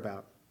clear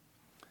about.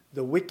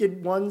 The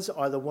wicked ones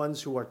are the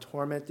ones who are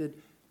tormented,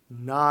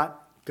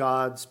 not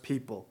God's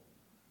people.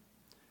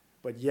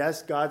 But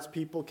yes, God's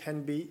people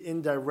can be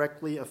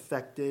indirectly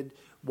affected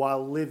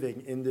while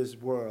living in this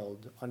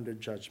world under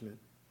judgment.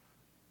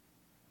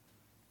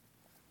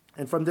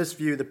 And from this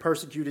view, the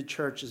persecuted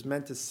church is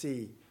meant to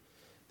see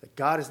that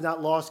God has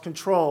not lost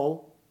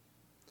control,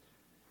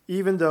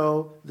 even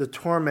though the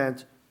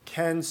torment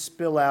can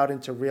spill out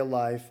into real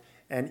life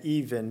and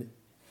even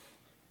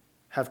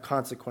have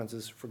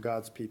consequences for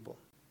God's people.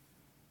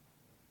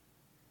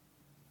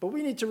 But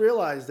we need to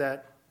realize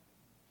that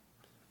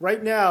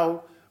right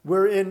now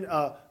we're in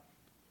a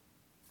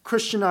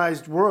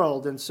Christianized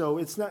world, and so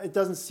it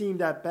doesn't seem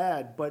that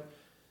bad, but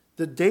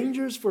the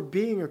dangers for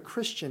being a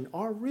Christian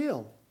are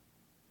real.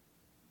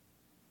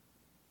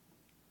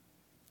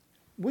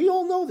 We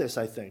all know this,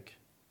 I think.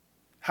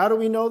 How do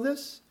we know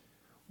this?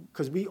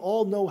 Because we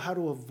all know how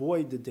to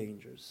avoid the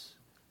dangers.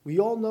 We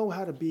all know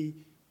how to be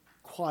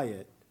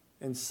quiet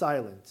and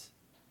silent,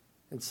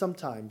 and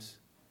sometimes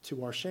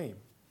to our shame.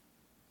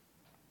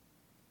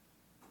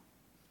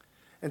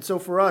 And so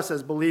for us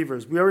as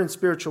believers, we are in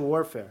spiritual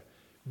warfare,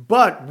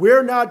 but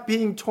we're not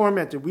being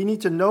tormented. We need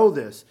to know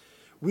this.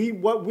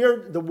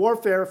 The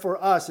warfare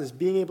for us is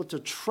being able to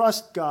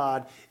trust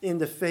God in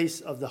the face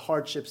of the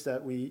hardships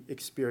that we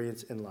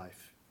experience in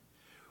life.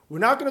 We're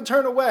not going to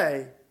turn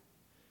away,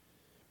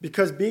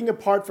 because being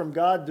apart from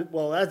God,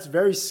 well, that's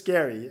very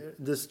scary,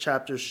 this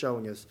chapter is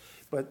showing us.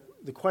 But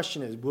the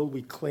question is, will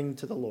we cling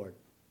to the Lord?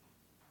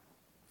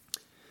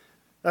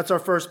 That's our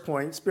first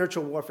point.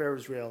 Spiritual warfare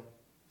is real.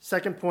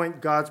 Second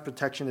point, God's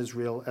protection is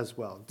real as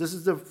well. This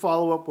is the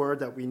follow-up word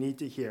that we need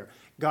to hear.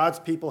 God's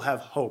people have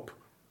hope.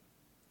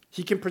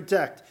 He can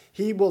protect.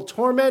 He will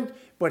torment,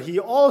 but he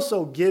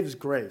also gives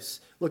grace.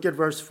 Look at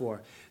verse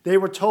 4. They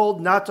were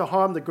told not to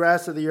harm the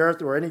grass of the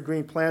earth or any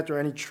green plant or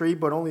any tree,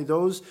 but only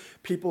those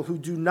people who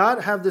do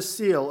not have the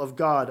seal of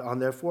God on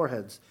their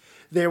foreheads.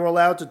 They were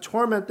allowed to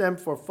torment them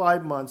for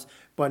 5 months,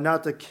 but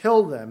not to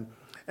kill them.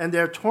 And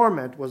their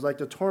torment was like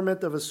the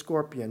torment of a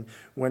scorpion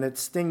when it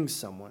stings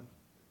someone.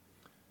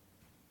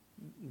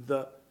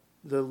 The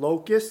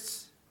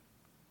locusts,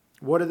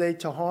 what are they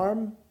to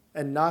harm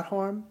and not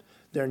harm?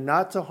 They're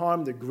not to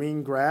harm the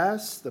green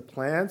grass, the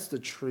plants, the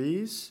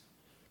trees,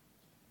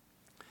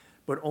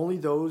 but only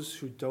those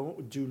who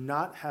do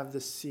not have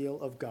the seal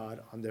of God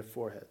on their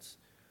foreheads.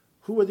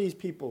 Who are these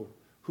people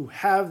who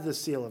have the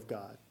seal of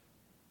God?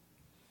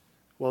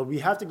 Well, we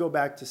have to go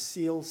back to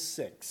seal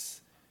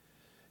 6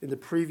 in the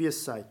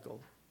previous cycle,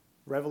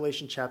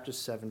 Revelation chapter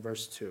 7,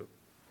 verse 2.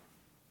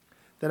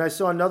 Then I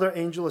saw another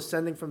angel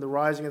ascending from the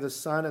rising of the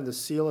sun, and the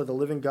seal of the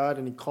living God,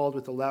 and he called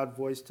with a loud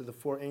voice to the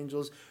 4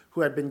 angels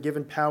who had been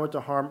given power to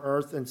harm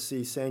earth and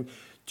sea, saying,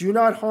 "Do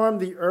not harm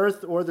the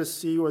earth or the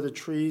sea or the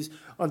trees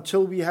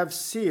until we have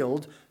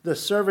sealed the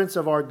servants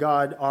of our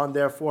God on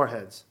their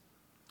foreheads."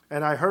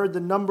 And I heard the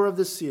number of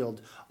the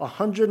sealed,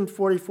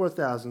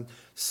 144,000,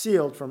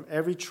 sealed from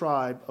every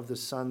tribe of the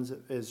sons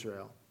of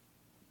Israel.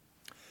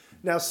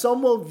 Now,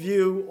 some will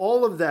view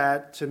all of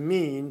that to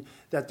mean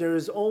that there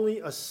is only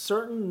a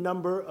certain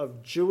number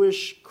of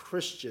Jewish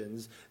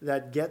Christians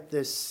that get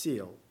this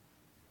seal.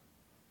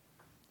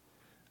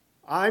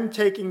 I'm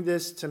taking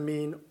this to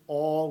mean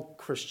all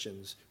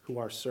Christians who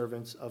are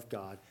servants of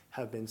God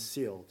have been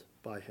sealed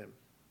by him.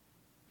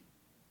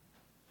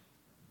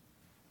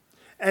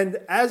 And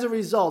as a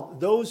result,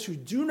 those who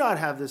do not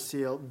have the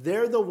seal,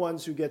 they're the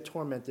ones who get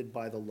tormented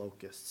by the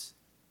locusts.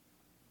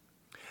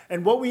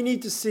 And what we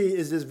need to see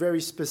is this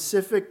very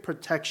specific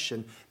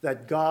protection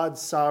that God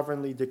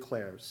sovereignly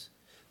declares.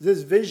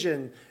 This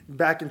vision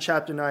back in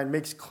chapter 9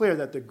 makes clear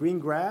that the green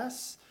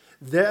grass,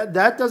 that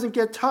doesn't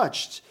get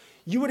touched.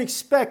 You would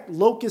expect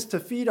locusts to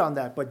feed on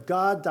that, but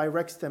God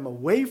directs them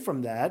away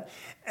from that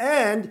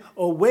and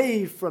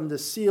away from the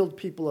sealed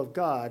people of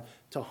God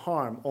to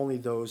harm only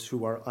those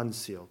who are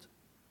unsealed.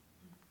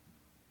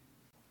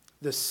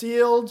 The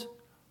sealed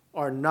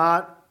are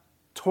not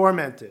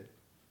tormented.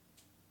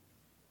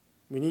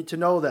 We need to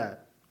know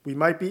that. We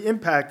might be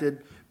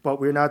impacted, but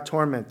we're not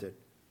tormented.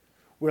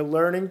 We're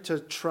learning to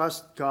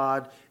trust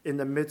God in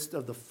the midst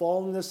of the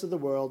fallenness of the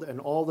world and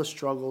all the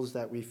struggles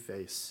that we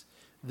face.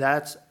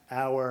 That's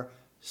our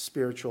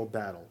spiritual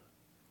battle.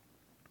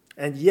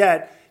 And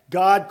yet,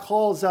 God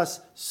calls us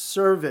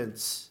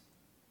servants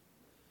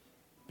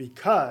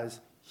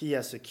because he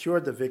has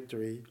secured the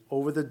victory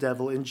over the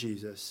devil in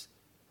Jesus.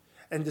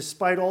 And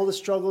despite all the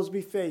struggles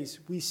we face,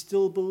 we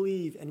still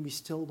believe and we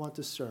still want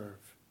to serve.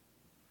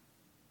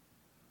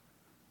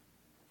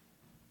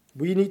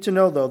 We need to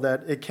know, though,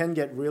 that it can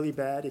get really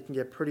bad. It can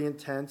get pretty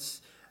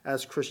intense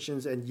as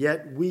Christians, and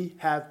yet we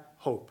have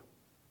hope.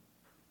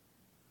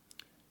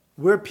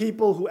 We're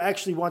people who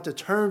actually want to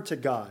turn to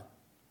God.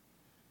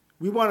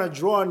 We want to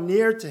draw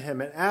near to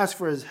him and ask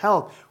for his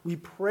help. We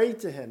pray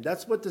to him.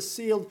 That's what the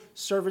sealed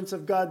servants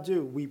of God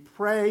do. We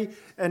pray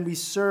and we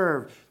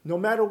serve, no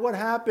matter what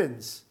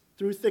happens,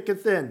 through thick and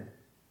thin.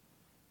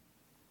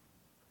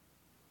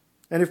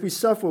 And if we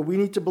suffer, we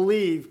need to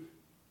believe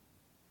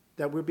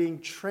that we're being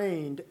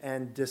trained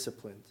and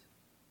disciplined.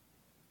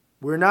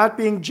 We're not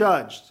being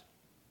judged.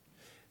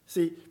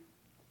 See,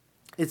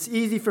 it's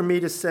easy for me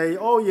to say,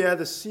 oh yeah,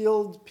 the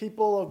sealed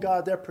people of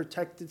God, they're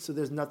protected, so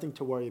there's nothing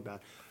to worry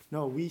about.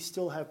 No, we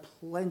still have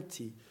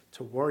plenty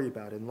to worry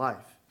about in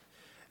life.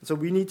 And so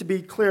we need to be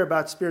clear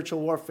about spiritual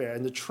warfare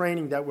and the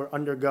training that we're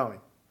undergoing.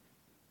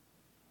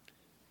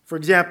 For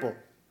example,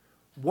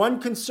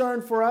 one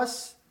concern for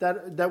us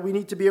that we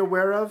need to be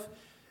aware of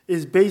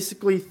is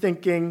basically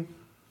thinking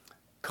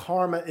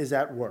karma is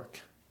at work.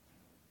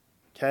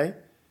 Okay?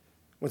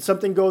 When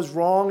something goes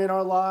wrong in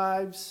our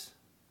lives,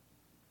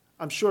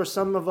 I'm sure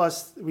some of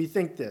us, we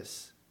think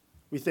this.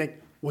 We think,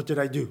 what did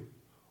I do?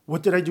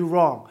 What did I do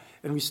wrong?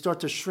 And we start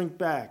to shrink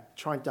back,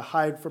 trying to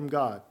hide from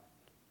God.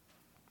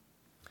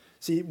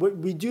 See,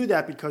 we do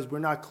that because we're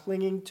not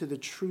clinging to the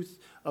truth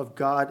of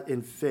God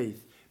in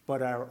faith,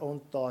 but our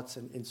own thoughts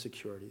and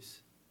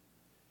insecurities.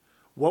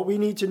 What we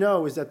need to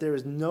know is that there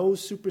is no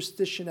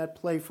superstition at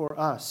play for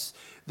us.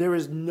 There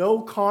is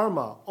no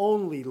karma,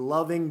 only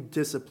loving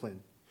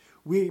discipline.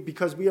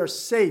 Because we are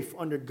safe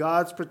under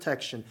God's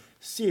protection,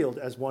 sealed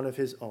as one of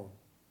his own.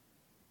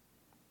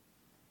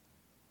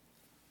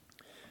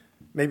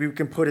 Maybe we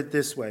can put it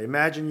this way.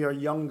 Imagine you're a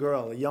young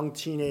girl, a young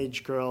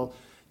teenage girl.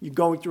 You're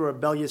going through a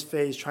rebellious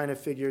phase, trying to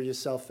figure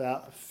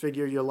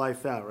your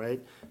life out,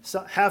 right?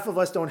 So half of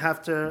us don't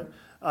have to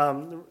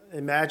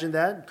imagine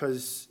that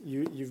because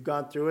you've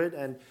gone through it.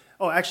 And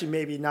actually,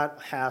 maybe not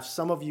half.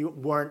 Some of you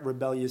weren't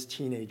rebellious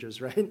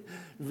teenagers, right?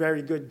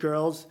 Very good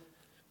girls.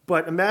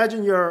 But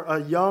imagine you're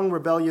a young,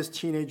 rebellious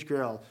teenage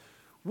girl.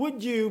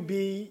 Would you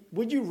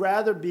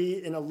rather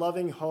be in a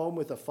loving home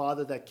with a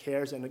father that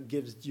cares and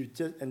gives you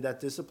and that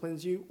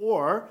disciplines you,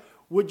 or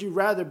would you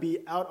rather be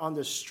out on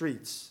the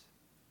streets,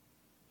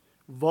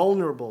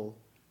 vulnerable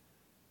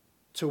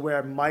to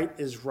where might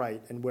is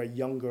right and where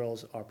young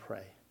girls are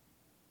prey?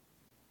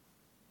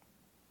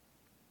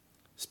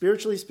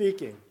 Spiritually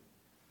speaking,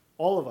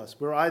 all of us,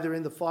 we're either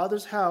in the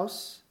Father's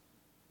house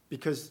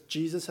because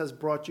Jesus has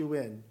brought you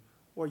in,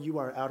 or you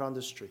are out on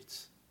the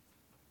streets.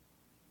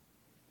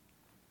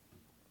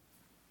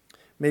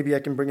 Maybe I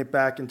can bring it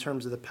back in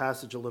terms of the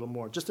passage a little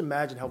more. Just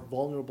imagine how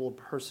vulnerable a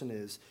person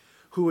is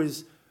who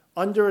is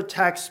under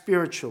attack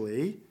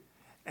spiritually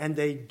and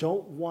they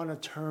don't want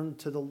to turn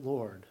to the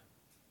Lord.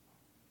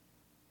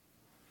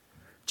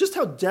 Just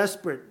how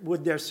desperate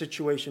would their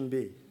situation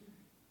be?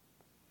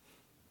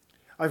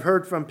 I've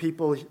heard from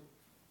people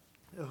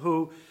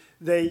who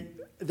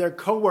their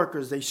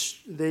coworkers,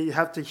 they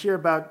have to hear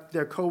about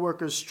their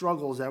coworkers'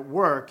 struggles at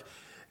work,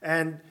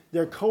 and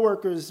their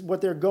coworkers,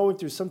 what they're going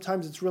through,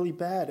 sometimes it's really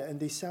bad, and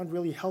they sound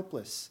really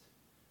helpless.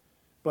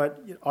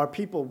 But our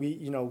people,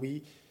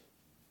 we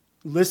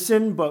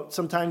listen, but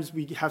sometimes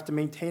we have to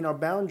maintain our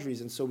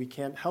boundaries, and so we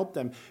can't help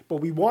them. But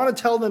we want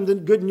to tell them the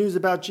good news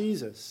about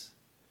Jesus.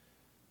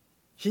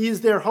 He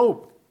is their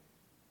hope.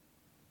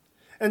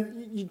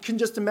 And you can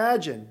just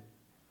imagine,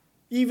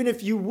 even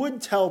if you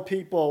would tell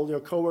people, your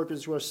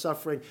coworkers who are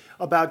suffering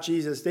about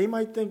Jesus, they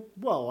might think,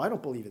 well, I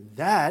don't believe in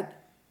that.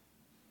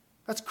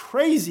 That's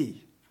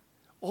crazy.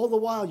 All the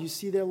while, you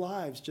see their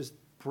lives just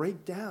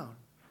break down.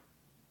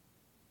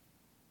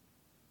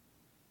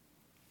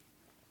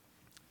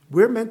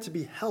 We're meant to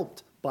be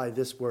helped by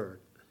this word,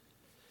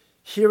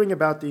 hearing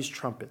about these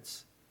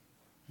trumpets.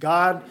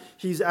 God,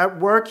 he's at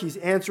work. He's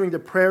answering the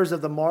prayers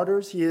of the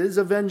martyrs. He is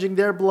avenging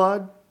their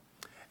blood.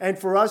 And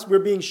for us, we're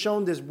being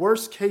shown this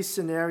worst-case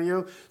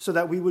scenario so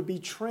that we would be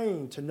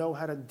trained to know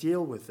how to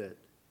deal with it.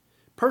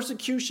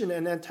 Persecution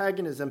and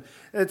antagonism,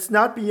 it's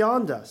not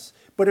beyond us.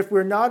 But if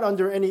we're not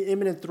under any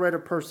imminent threat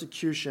of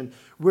persecution,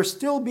 we're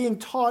still being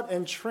taught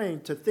and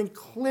trained to think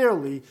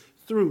clearly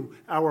through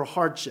our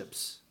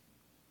hardships.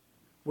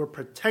 We're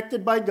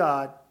protected by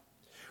God.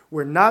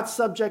 We're not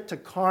subject to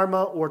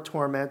karma or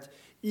torment,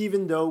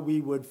 even though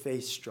we would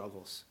face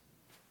struggles.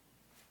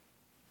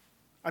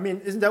 I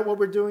mean, isn't that what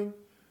we're doing?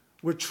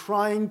 We're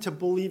trying to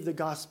believe the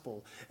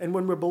gospel. And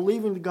when we're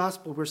believing the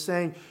gospel, we're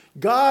saying,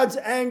 God's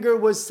anger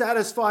was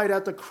satisfied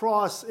at the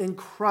cross in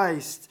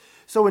Christ.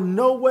 So in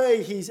no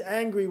way he's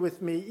angry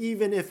with me,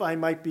 even if I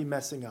might be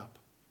messing up.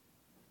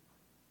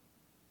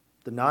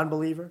 The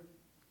non-believer,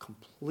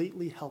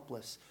 completely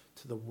helpless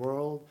to the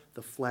world,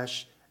 the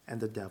flesh,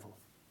 and the devil.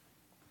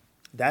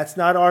 That's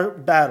not our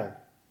battle.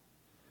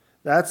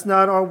 That's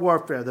not our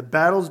warfare. The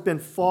battle's been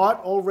fought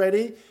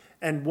already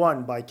and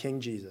won by King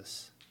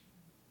Jesus.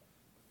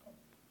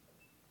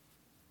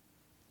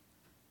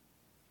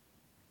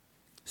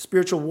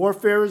 Spiritual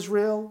warfare is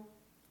real.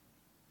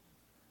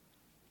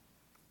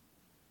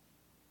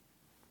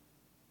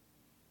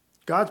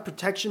 God's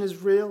protection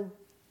is real.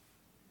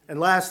 And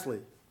lastly,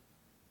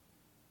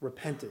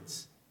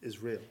 repentance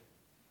is real.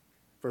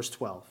 Verse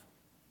 12.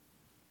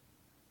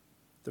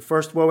 The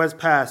first woe has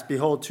passed.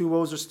 Behold, two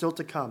woes are still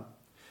to come.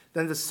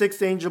 Then the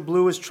sixth angel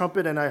blew his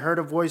trumpet, and I heard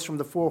a voice from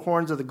the four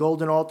horns of the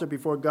golden altar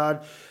before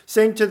God,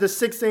 saying to the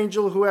sixth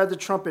angel who had the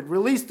trumpet,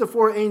 "Release the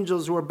four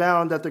angels who are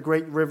bound at the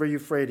great river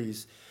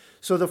Euphrates."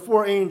 So the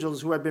four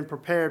angels who had been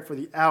prepared for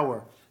the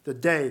hour, the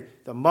day,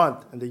 the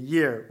month, and the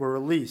year were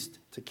released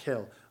to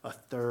kill a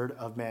third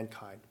of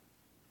mankind.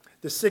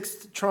 The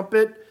sixth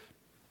trumpet,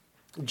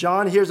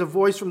 John hears a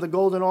voice from the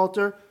golden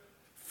altar,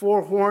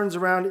 four horns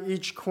around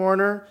each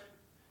corner,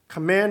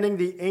 commanding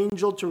the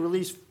angel to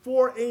release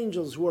four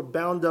angels who are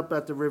bound up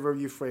at the river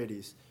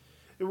Euphrates.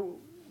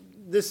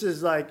 This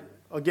is like,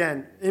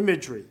 again,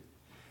 imagery.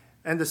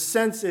 And the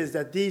sense is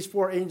that these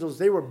four angels,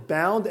 they were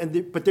bound,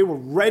 but they were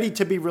ready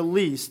to be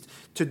released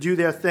to do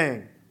their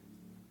thing.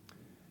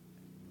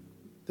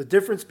 The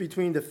difference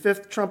between the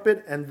fifth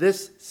trumpet and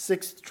this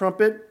sixth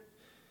trumpet,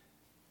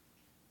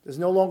 there's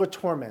no longer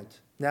torment.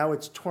 Now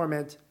it's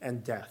torment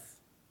and death.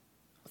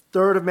 A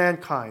third of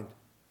mankind.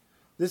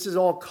 This is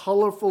all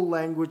colorful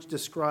language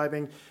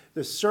describing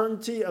the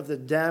certainty of the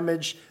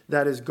damage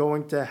that is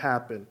going to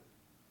happen.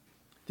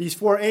 These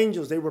four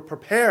angels, they were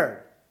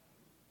prepared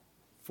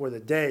for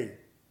the day,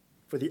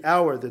 for the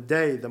hour, the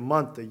day, the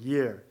month, the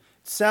year.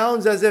 It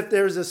sounds as if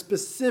there's a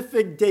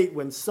specific date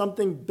when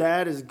something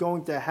bad is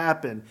going to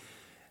happen,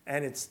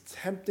 and it's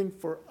tempting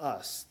for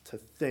us to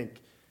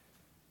think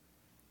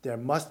there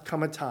must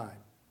come a time.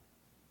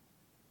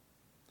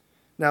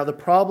 Now, the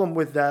problem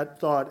with that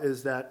thought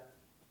is that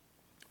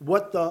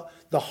what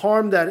the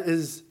harm that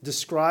is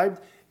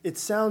described, it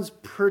sounds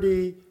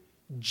pretty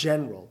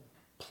general,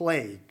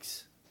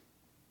 plagues.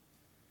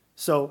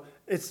 So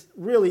it's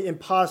really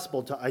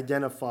impossible to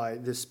identify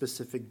this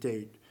specific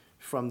date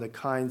from the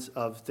kinds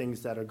of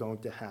things that are going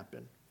to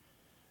happen.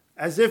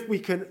 As if we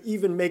can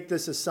even make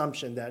this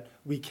assumption that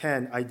we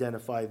can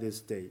identify this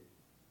date.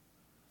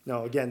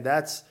 No, again,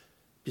 that's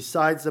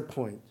besides the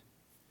point.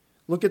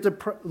 Look at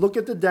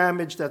the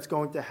damage that's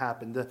going to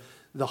happen,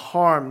 the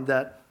harm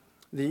that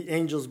the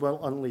angels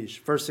will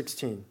unleash. Verse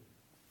 16.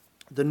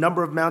 The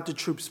number of mounted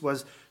troops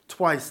was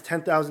twice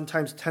 10,000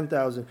 times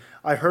 10,000.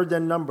 I heard their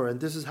number,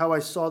 and this is how I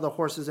saw the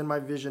horses in my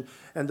vision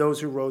and those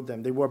who rode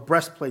them. They wore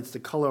breastplates the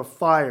color of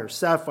fire,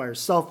 sapphire,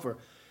 sulfur.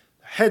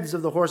 The heads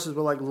of the horses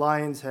were like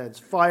lions' heads.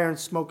 Fire and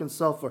smoke and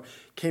sulfur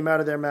came out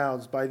of their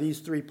mouths. By these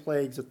three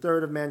plagues, a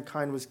third of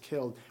mankind was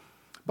killed,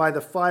 by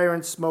the fire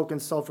and smoke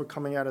and sulfur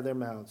coming out of their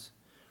mouths.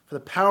 For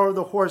the power of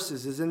the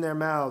horses is in their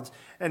mouths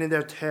and in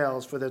their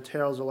tails, for their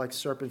tails are like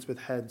serpents with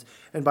heads,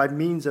 and by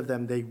means of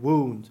them they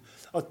wound.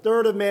 A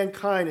third of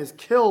mankind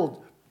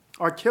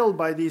are killed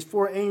by these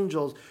four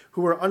angels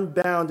who are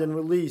unbound and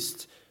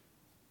released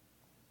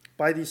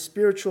by these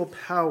spiritual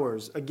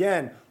powers.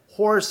 Again,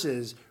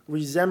 horses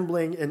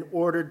resembling an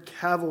ordered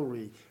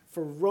cavalry,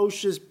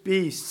 ferocious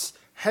beasts,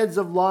 heads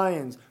of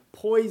lions,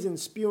 poison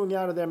spewing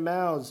out of their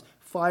mouths,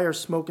 fire,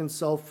 smoke, and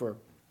sulfur,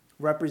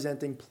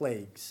 representing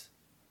plagues.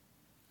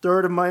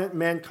 Third of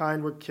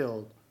mankind were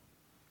killed.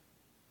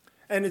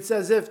 And it's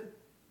as if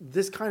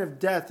this kind of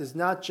death is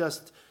not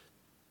just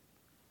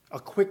a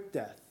quick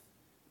death,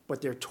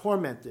 but they're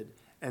tormented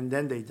and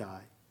then they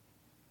die.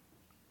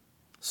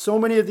 So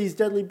many of these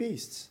deadly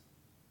beasts,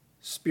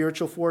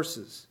 spiritual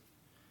forces,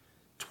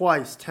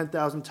 twice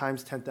 10,000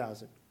 times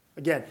 10,000.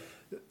 Again,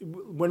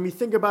 when we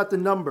think about the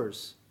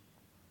numbers,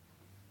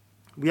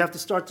 we have to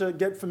start to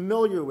get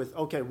familiar with,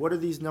 okay, what do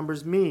these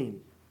numbers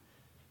mean?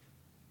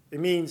 It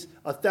means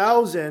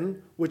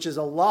 1,000, which is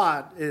a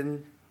lot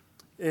in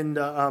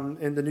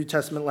the New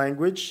Testament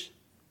language,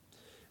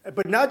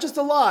 but not just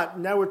a lot.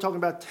 Now we're talking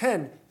about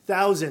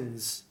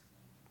 10,000s,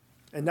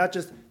 and not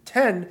just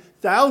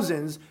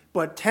 10,000s,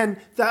 but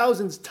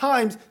 10,000s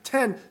times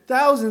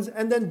 10,000s,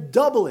 and then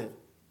double it.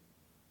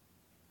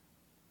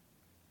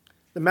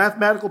 The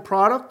mathematical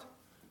product,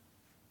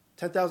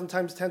 10,000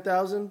 times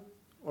 10,000,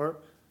 or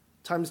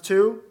times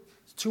 2,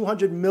 is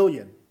 200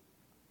 million.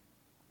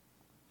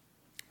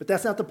 But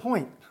that's not the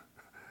point.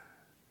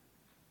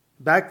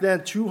 Back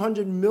then,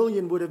 200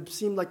 million would have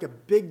seemed like a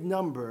big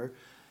number,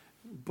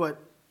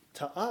 but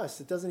to us,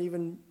 it doesn't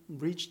even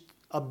reach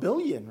a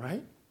billion,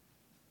 right?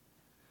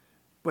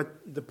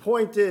 But the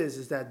point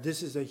is that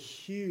this is a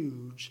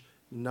huge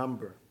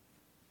number.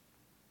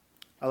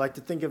 I like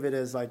to think of it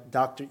as like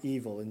Dr.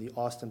 Evil in the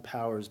Austin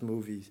Powers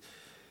movies.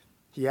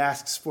 He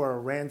asks for a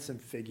ransom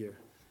figure,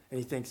 and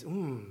he thinks,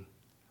 $1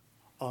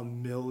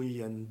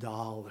 million.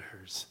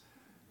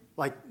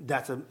 Like,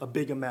 that's a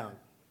big amount.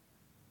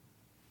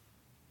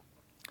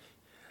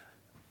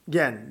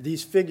 Again,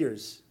 these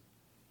figures,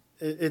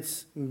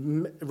 it's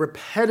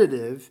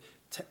repetitive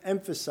to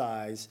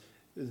emphasize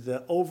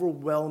the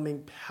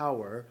overwhelming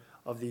power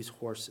of these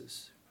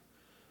horses.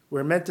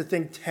 We're meant to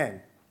think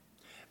 10,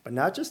 but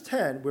not just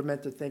 10, we're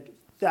meant to think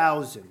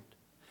 1,000.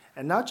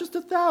 And not just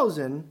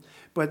 1,000,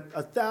 but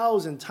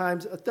 1,000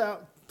 times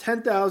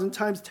 10,000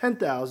 times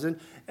 10,000,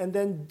 and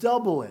then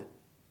double it.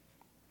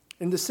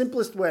 In the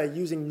simplest way,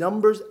 using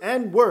numbers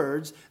and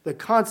words, the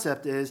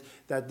concept is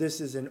that this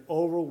is an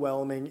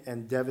overwhelming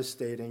and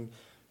devastating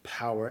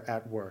power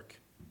at work.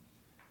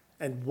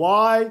 And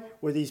why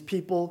were these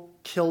people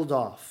killed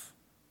off?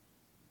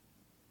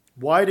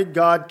 Why did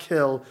God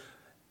kill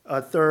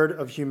a third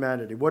of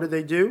humanity? What did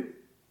they do?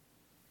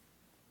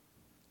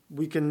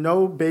 We can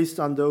know based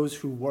on those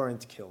who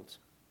weren't killed.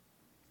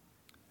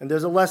 And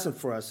there's a lesson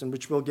for us, in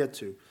which we'll get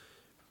to.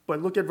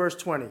 But look at verse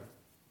 20.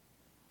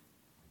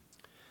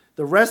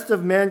 The rest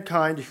of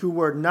mankind who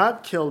were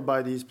not killed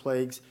by these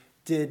plagues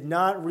did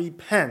not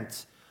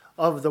repent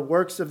of the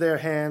works of their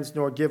hands,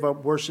 nor give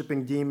up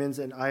worshiping demons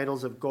and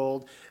idols of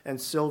gold and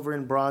silver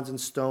and bronze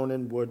and stone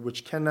and wood,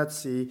 which cannot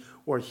see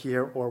or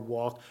hear or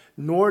walk,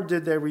 nor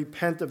did they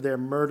repent of their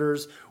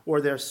murders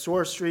or their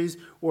sorceries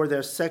or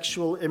their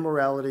sexual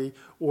immorality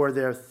or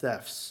their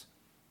thefts.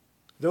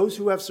 Those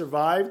who have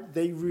survived,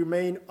 they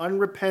remain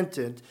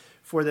unrepentant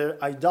for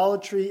their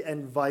idolatry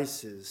and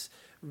vices,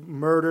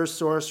 murder,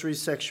 sorcery,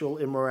 sexual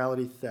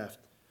immorality, theft.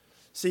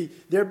 See,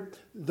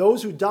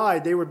 those who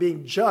died, they were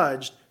being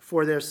judged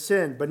for their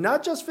sin, but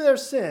not just for their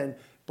sin,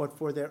 but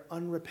for their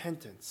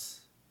unrepentance.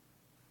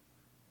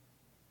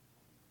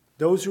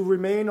 Those who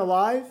remain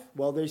alive,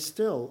 well, they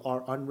still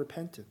are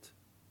unrepentant.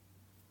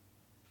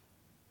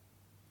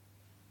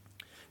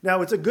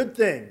 Now, it's a good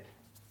thing,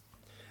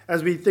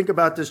 as we think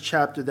about this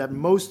chapter, that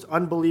most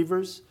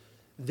unbelievers,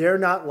 they're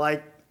not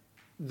like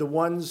the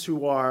ones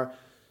who are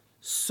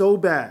so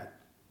bad.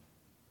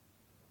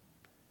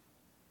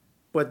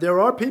 But there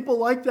are people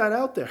like that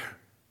out there.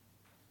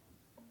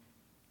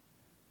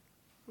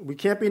 We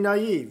can't be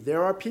naive.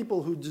 There are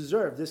people who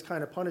deserve this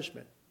kind of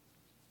punishment.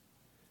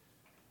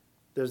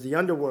 There's the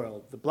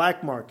underworld, the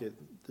black market,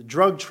 the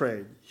drug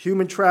trade,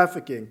 human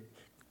trafficking,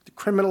 the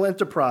criminal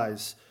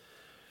enterprise,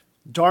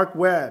 dark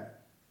web.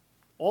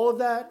 All of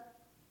that,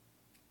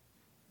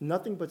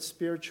 nothing but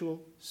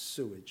spiritual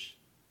sewage.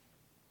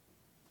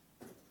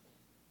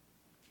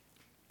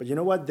 But you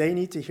know what? They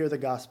need to hear the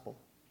gospel.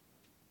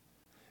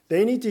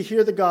 They need to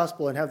hear the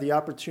gospel and have the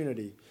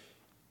opportunity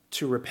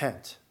to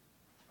repent.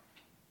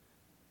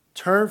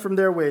 Turn from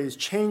their ways,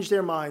 change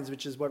their minds,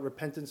 which is what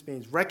repentance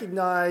means.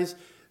 Recognize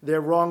their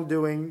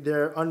wrongdoing,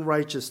 their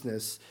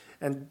unrighteousness,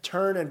 and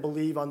turn and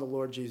believe on the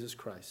Lord Jesus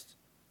Christ.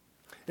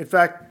 In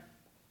fact,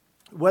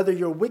 whether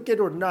you're wicked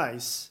or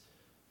nice,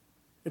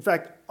 in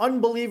fact,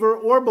 unbeliever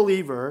or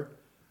believer,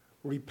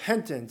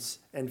 repentance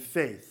and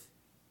faith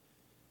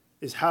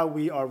is how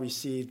we are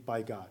received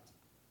by God.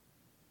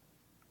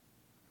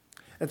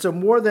 And so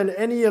more than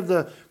any of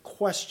the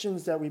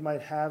questions that we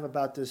might have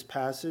about this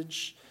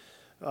passage,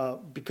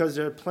 because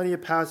there are plenty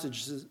of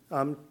passages,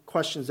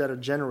 questions that are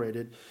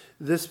generated,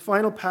 this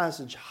final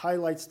passage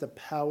highlights the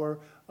power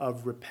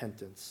of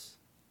repentance.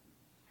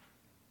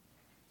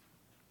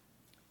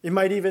 It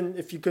might even,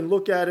 if you can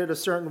look at it a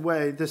certain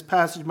way, this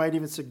passage might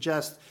even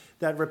suggest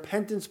that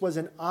repentance was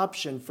an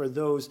option for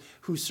those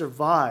who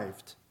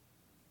survived,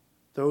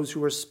 those who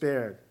were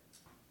spared.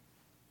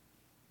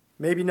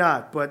 Maybe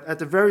not, but at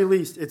the very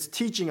least, it's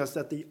teaching us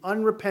that the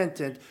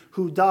unrepentant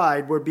who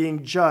died were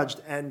being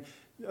judged, and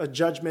a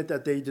judgment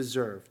that they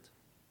deserved.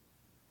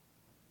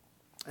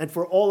 And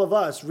for all of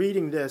us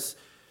reading this,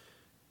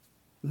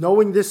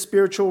 knowing this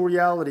spiritual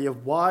reality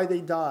of why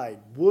they died,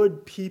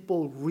 would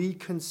people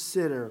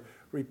reconsider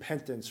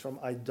repentance from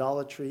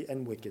idolatry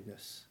and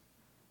wickedness?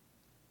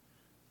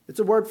 It's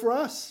a word for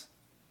us.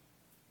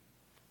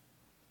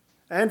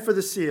 And for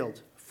the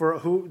sealed,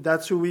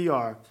 that's who we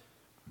are.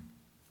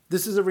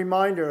 This is a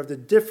reminder of the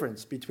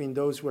difference between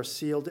those who are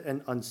sealed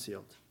and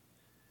unsealed.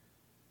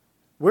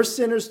 We're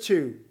sinners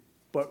too,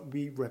 but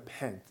we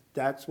repent.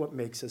 That's what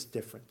makes us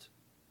different.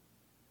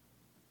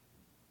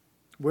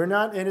 We're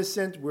not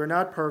innocent. We're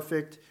not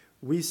perfect.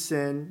 We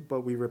sin,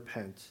 but we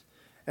repent.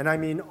 And I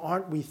mean,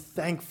 aren't we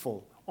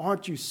thankful?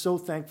 Aren't you so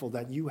thankful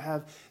that you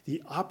have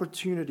the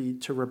opportunity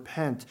to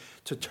repent,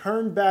 to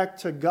turn back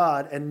to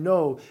God and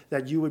know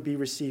that you would be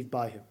received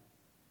by Him?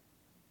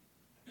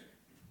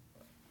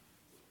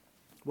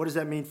 What does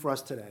that mean for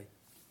us today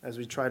as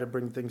we try to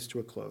bring things to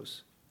a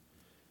close?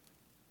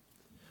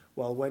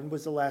 Well, when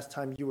was the last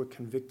time you were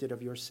convicted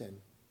of your sin?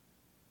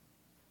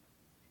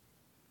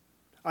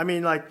 I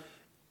mean, like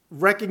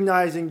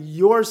recognizing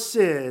your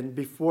sin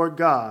before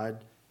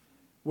God,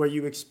 where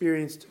you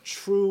experienced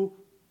true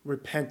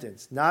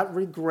repentance, not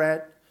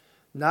regret,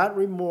 not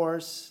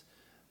remorse,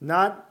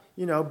 not,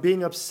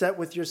 being upset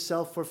with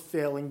yourself for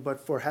failing,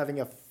 but for having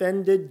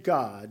offended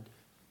God,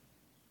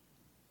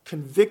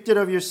 convicted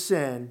of your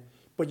sin,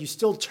 but you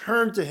still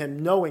turn to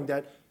Him knowing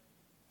that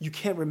you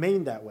can't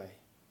remain that way.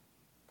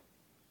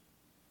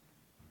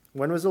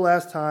 When was the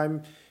last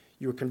time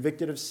you were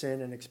convicted of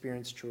sin and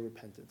experienced true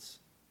repentance?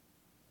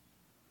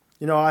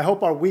 I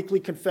hope our weekly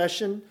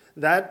confession,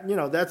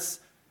 that's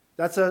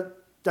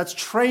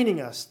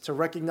training us to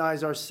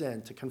recognize our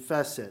sin, to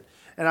confess it.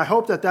 And I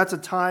hope that that's a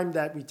time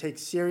that we take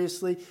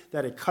seriously,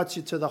 that it cuts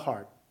you to the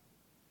heart.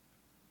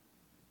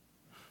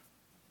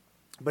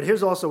 But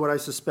here's also what I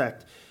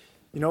suspect.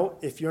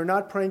 If you're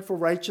not praying for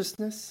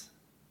righteousness,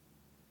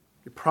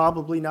 you're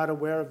probably not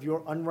aware of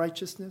your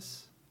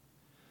unrighteousness.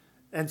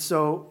 And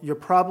so you're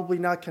probably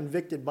not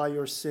convicted by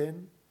your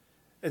sin.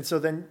 And so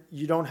then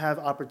you don't have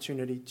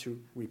opportunity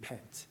to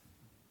repent.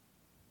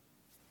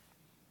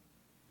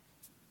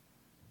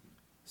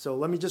 So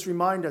let me just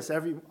remind us,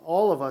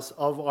 all of us,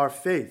 of our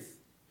faith.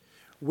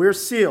 We're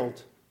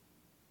sealed.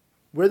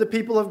 We're the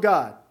people of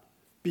God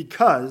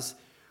because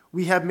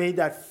we have made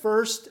that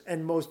first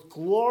and most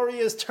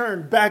glorious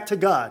turn back to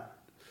God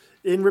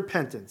in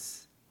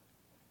repentance.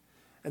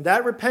 And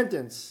that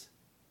repentance,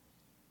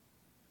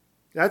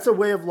 that's a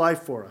way of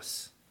life for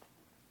us.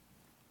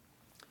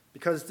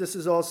 Because this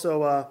is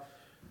also a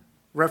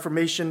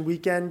Reformation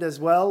weekend as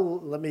well.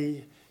 Let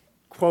me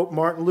quote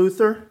Martin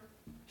Luther.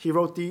 He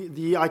wrote the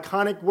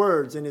iconic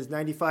words in his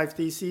 95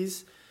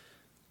 Theses.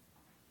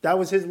 That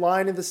was his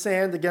line in the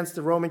sand against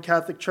the Roman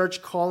Catholic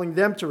Church, calling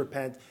them to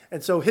repent.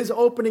 And so his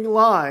opening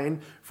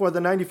line for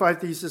the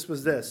 95 Thesis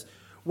was this: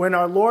 when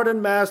our Lord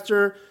and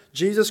Master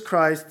Jesus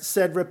Christ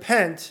said,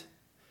 "Repent,"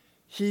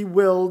 he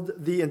willed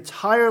the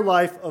entire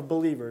life of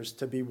believers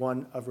to be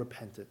one of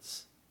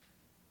repentance.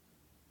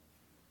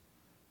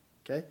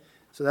 Okay?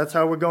 So that's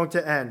how we're going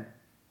to end.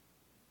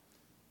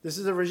 This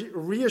is a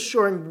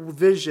reassuring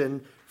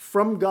vision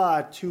from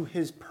God to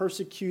his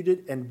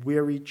persecuted and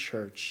weary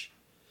church.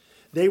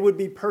 They would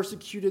be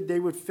persecuted, they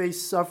would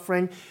face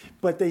suffering,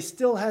 but they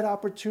still had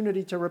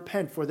opportunity to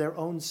repent for their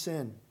own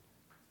sin.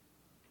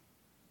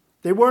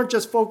 They weren't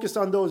just focused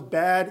on those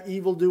bad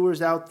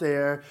evildoers out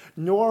there,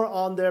 nor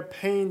on their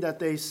pain that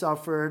they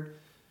suffered.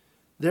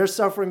 Their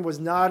suffering was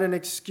not an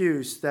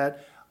excuse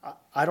that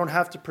I don't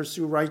have to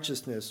pursue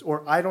righteousness,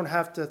 or I don't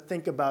have to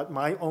think about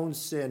my own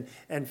sin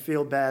and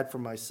feel bad for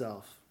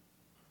myself.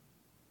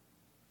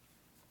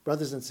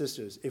 Brothers and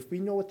sisters, if we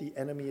know what the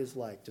enemy is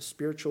like, the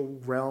spiritual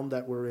realm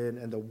that we're in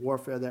and the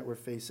warfare that we're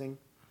facing,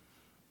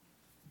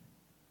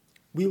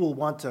 we will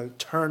want to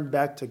turn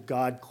back to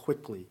God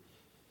quickly.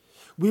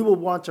 We will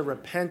want to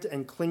repent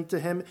and cling to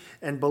him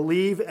and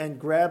believe and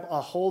grab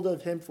a hold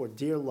of him for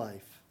dear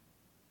life.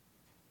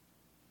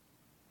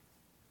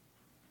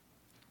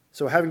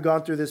 So having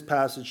gone through this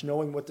passage,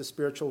 knowing what the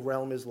spiritual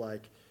realm is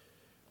like,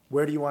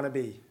 where do you want to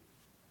be?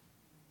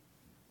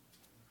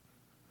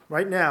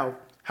 Right now,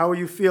 how are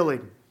you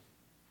feeling?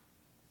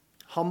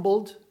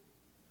 Humbled?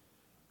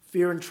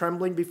 Fear and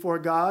trembling before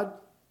God?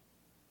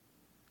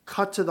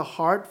 Cut to the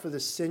heart for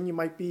the sin you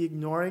might be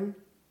ignoring?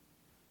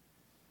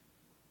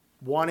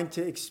 Wanting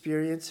to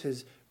experience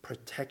his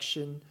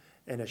protection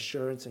and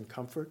assurance and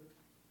comfort?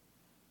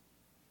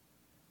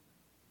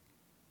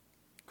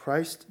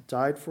 Christ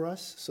died for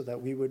us so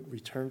that we would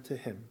return to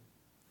him.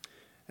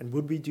 And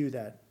would we do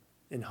that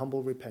in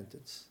humble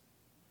repentance?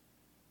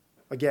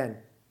 Again,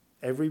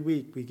 every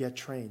week we get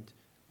trained.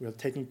 We are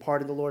taking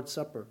part in the Lord's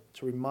Supper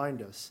to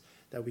remind us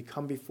that we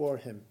come before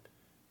him,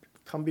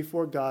 come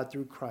before God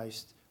through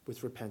Christ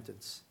with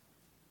repentance.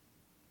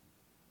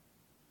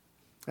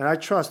 And I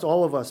trust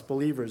all of us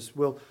believers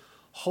will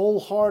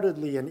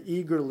wholeheartedly and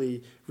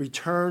eagerly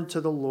return to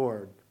the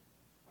Lord.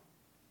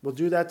 We'll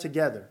do that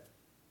together.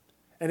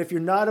 And if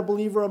you're not a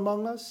believer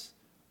among us,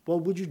 well,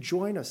 would you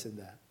join us in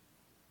that?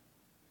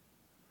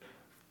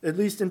 At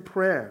least in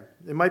prayer.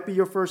 It might be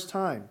your first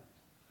time.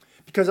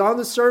 Because on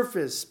the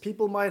surface,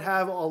 people might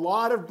have a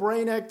lot of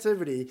brain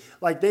activity,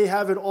 like they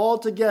have it all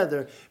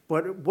together,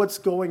 but what's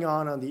going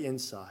on the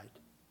inside?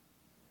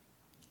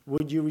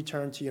 Would you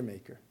return to your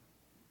Maker?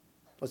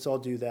 Let's all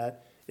do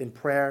that in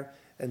prayer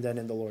and then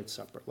in the Lord's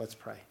Supper. Let's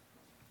pray.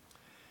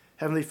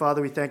 Heavenly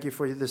Father, we thank you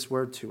for this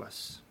word to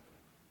us.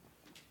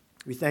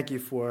 We thank you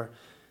for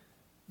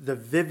the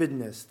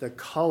vividness, the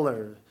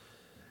color,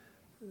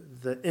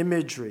 the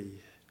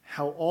imagery,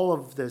 how all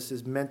of this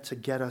is meant to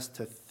get us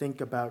to think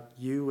about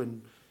you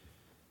and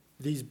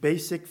these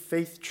basic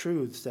faith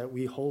truths that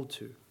we hold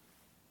to.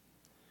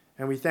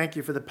 And we thank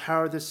you for the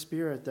power of the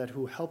Spirit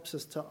who helps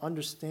us to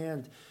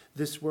understand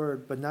this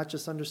word, but not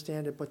just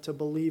understand it, but to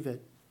believe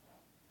it.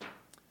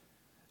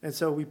 And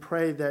so we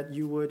pray that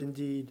you would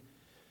indeed,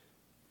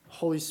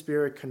 Holy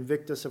Spirit,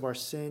 convict us of our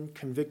sin,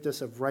 convict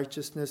us of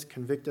righteousness,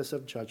 convict us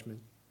of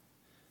judgment.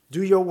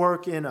 Do your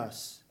work in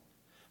us.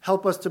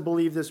 Help us to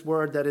believe this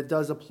word, that it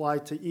does apply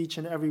to each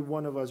and every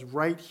one of us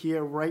right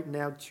here, right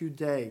now,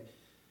 today.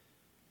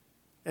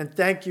 And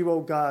thank you, O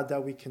God,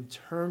 that we can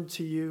turn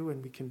to you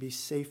and we can be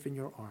safe in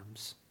your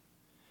arms.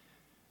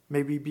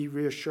 May we be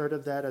reassured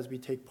of that as we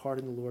take part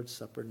in the Lord's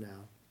Supper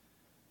now.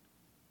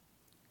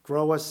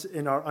 Grow us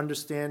in our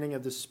understanding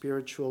of the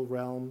spiritual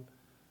realm,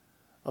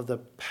 of the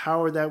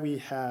power that we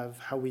have,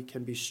 how we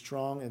can be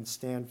strong and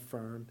stand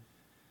firm,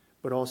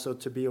 but also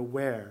to be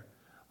aware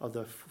of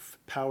the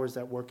powers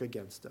that work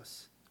against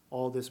us.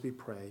 All this we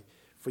pray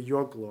for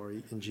your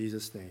glory in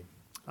Jesus' name.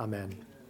 Amen.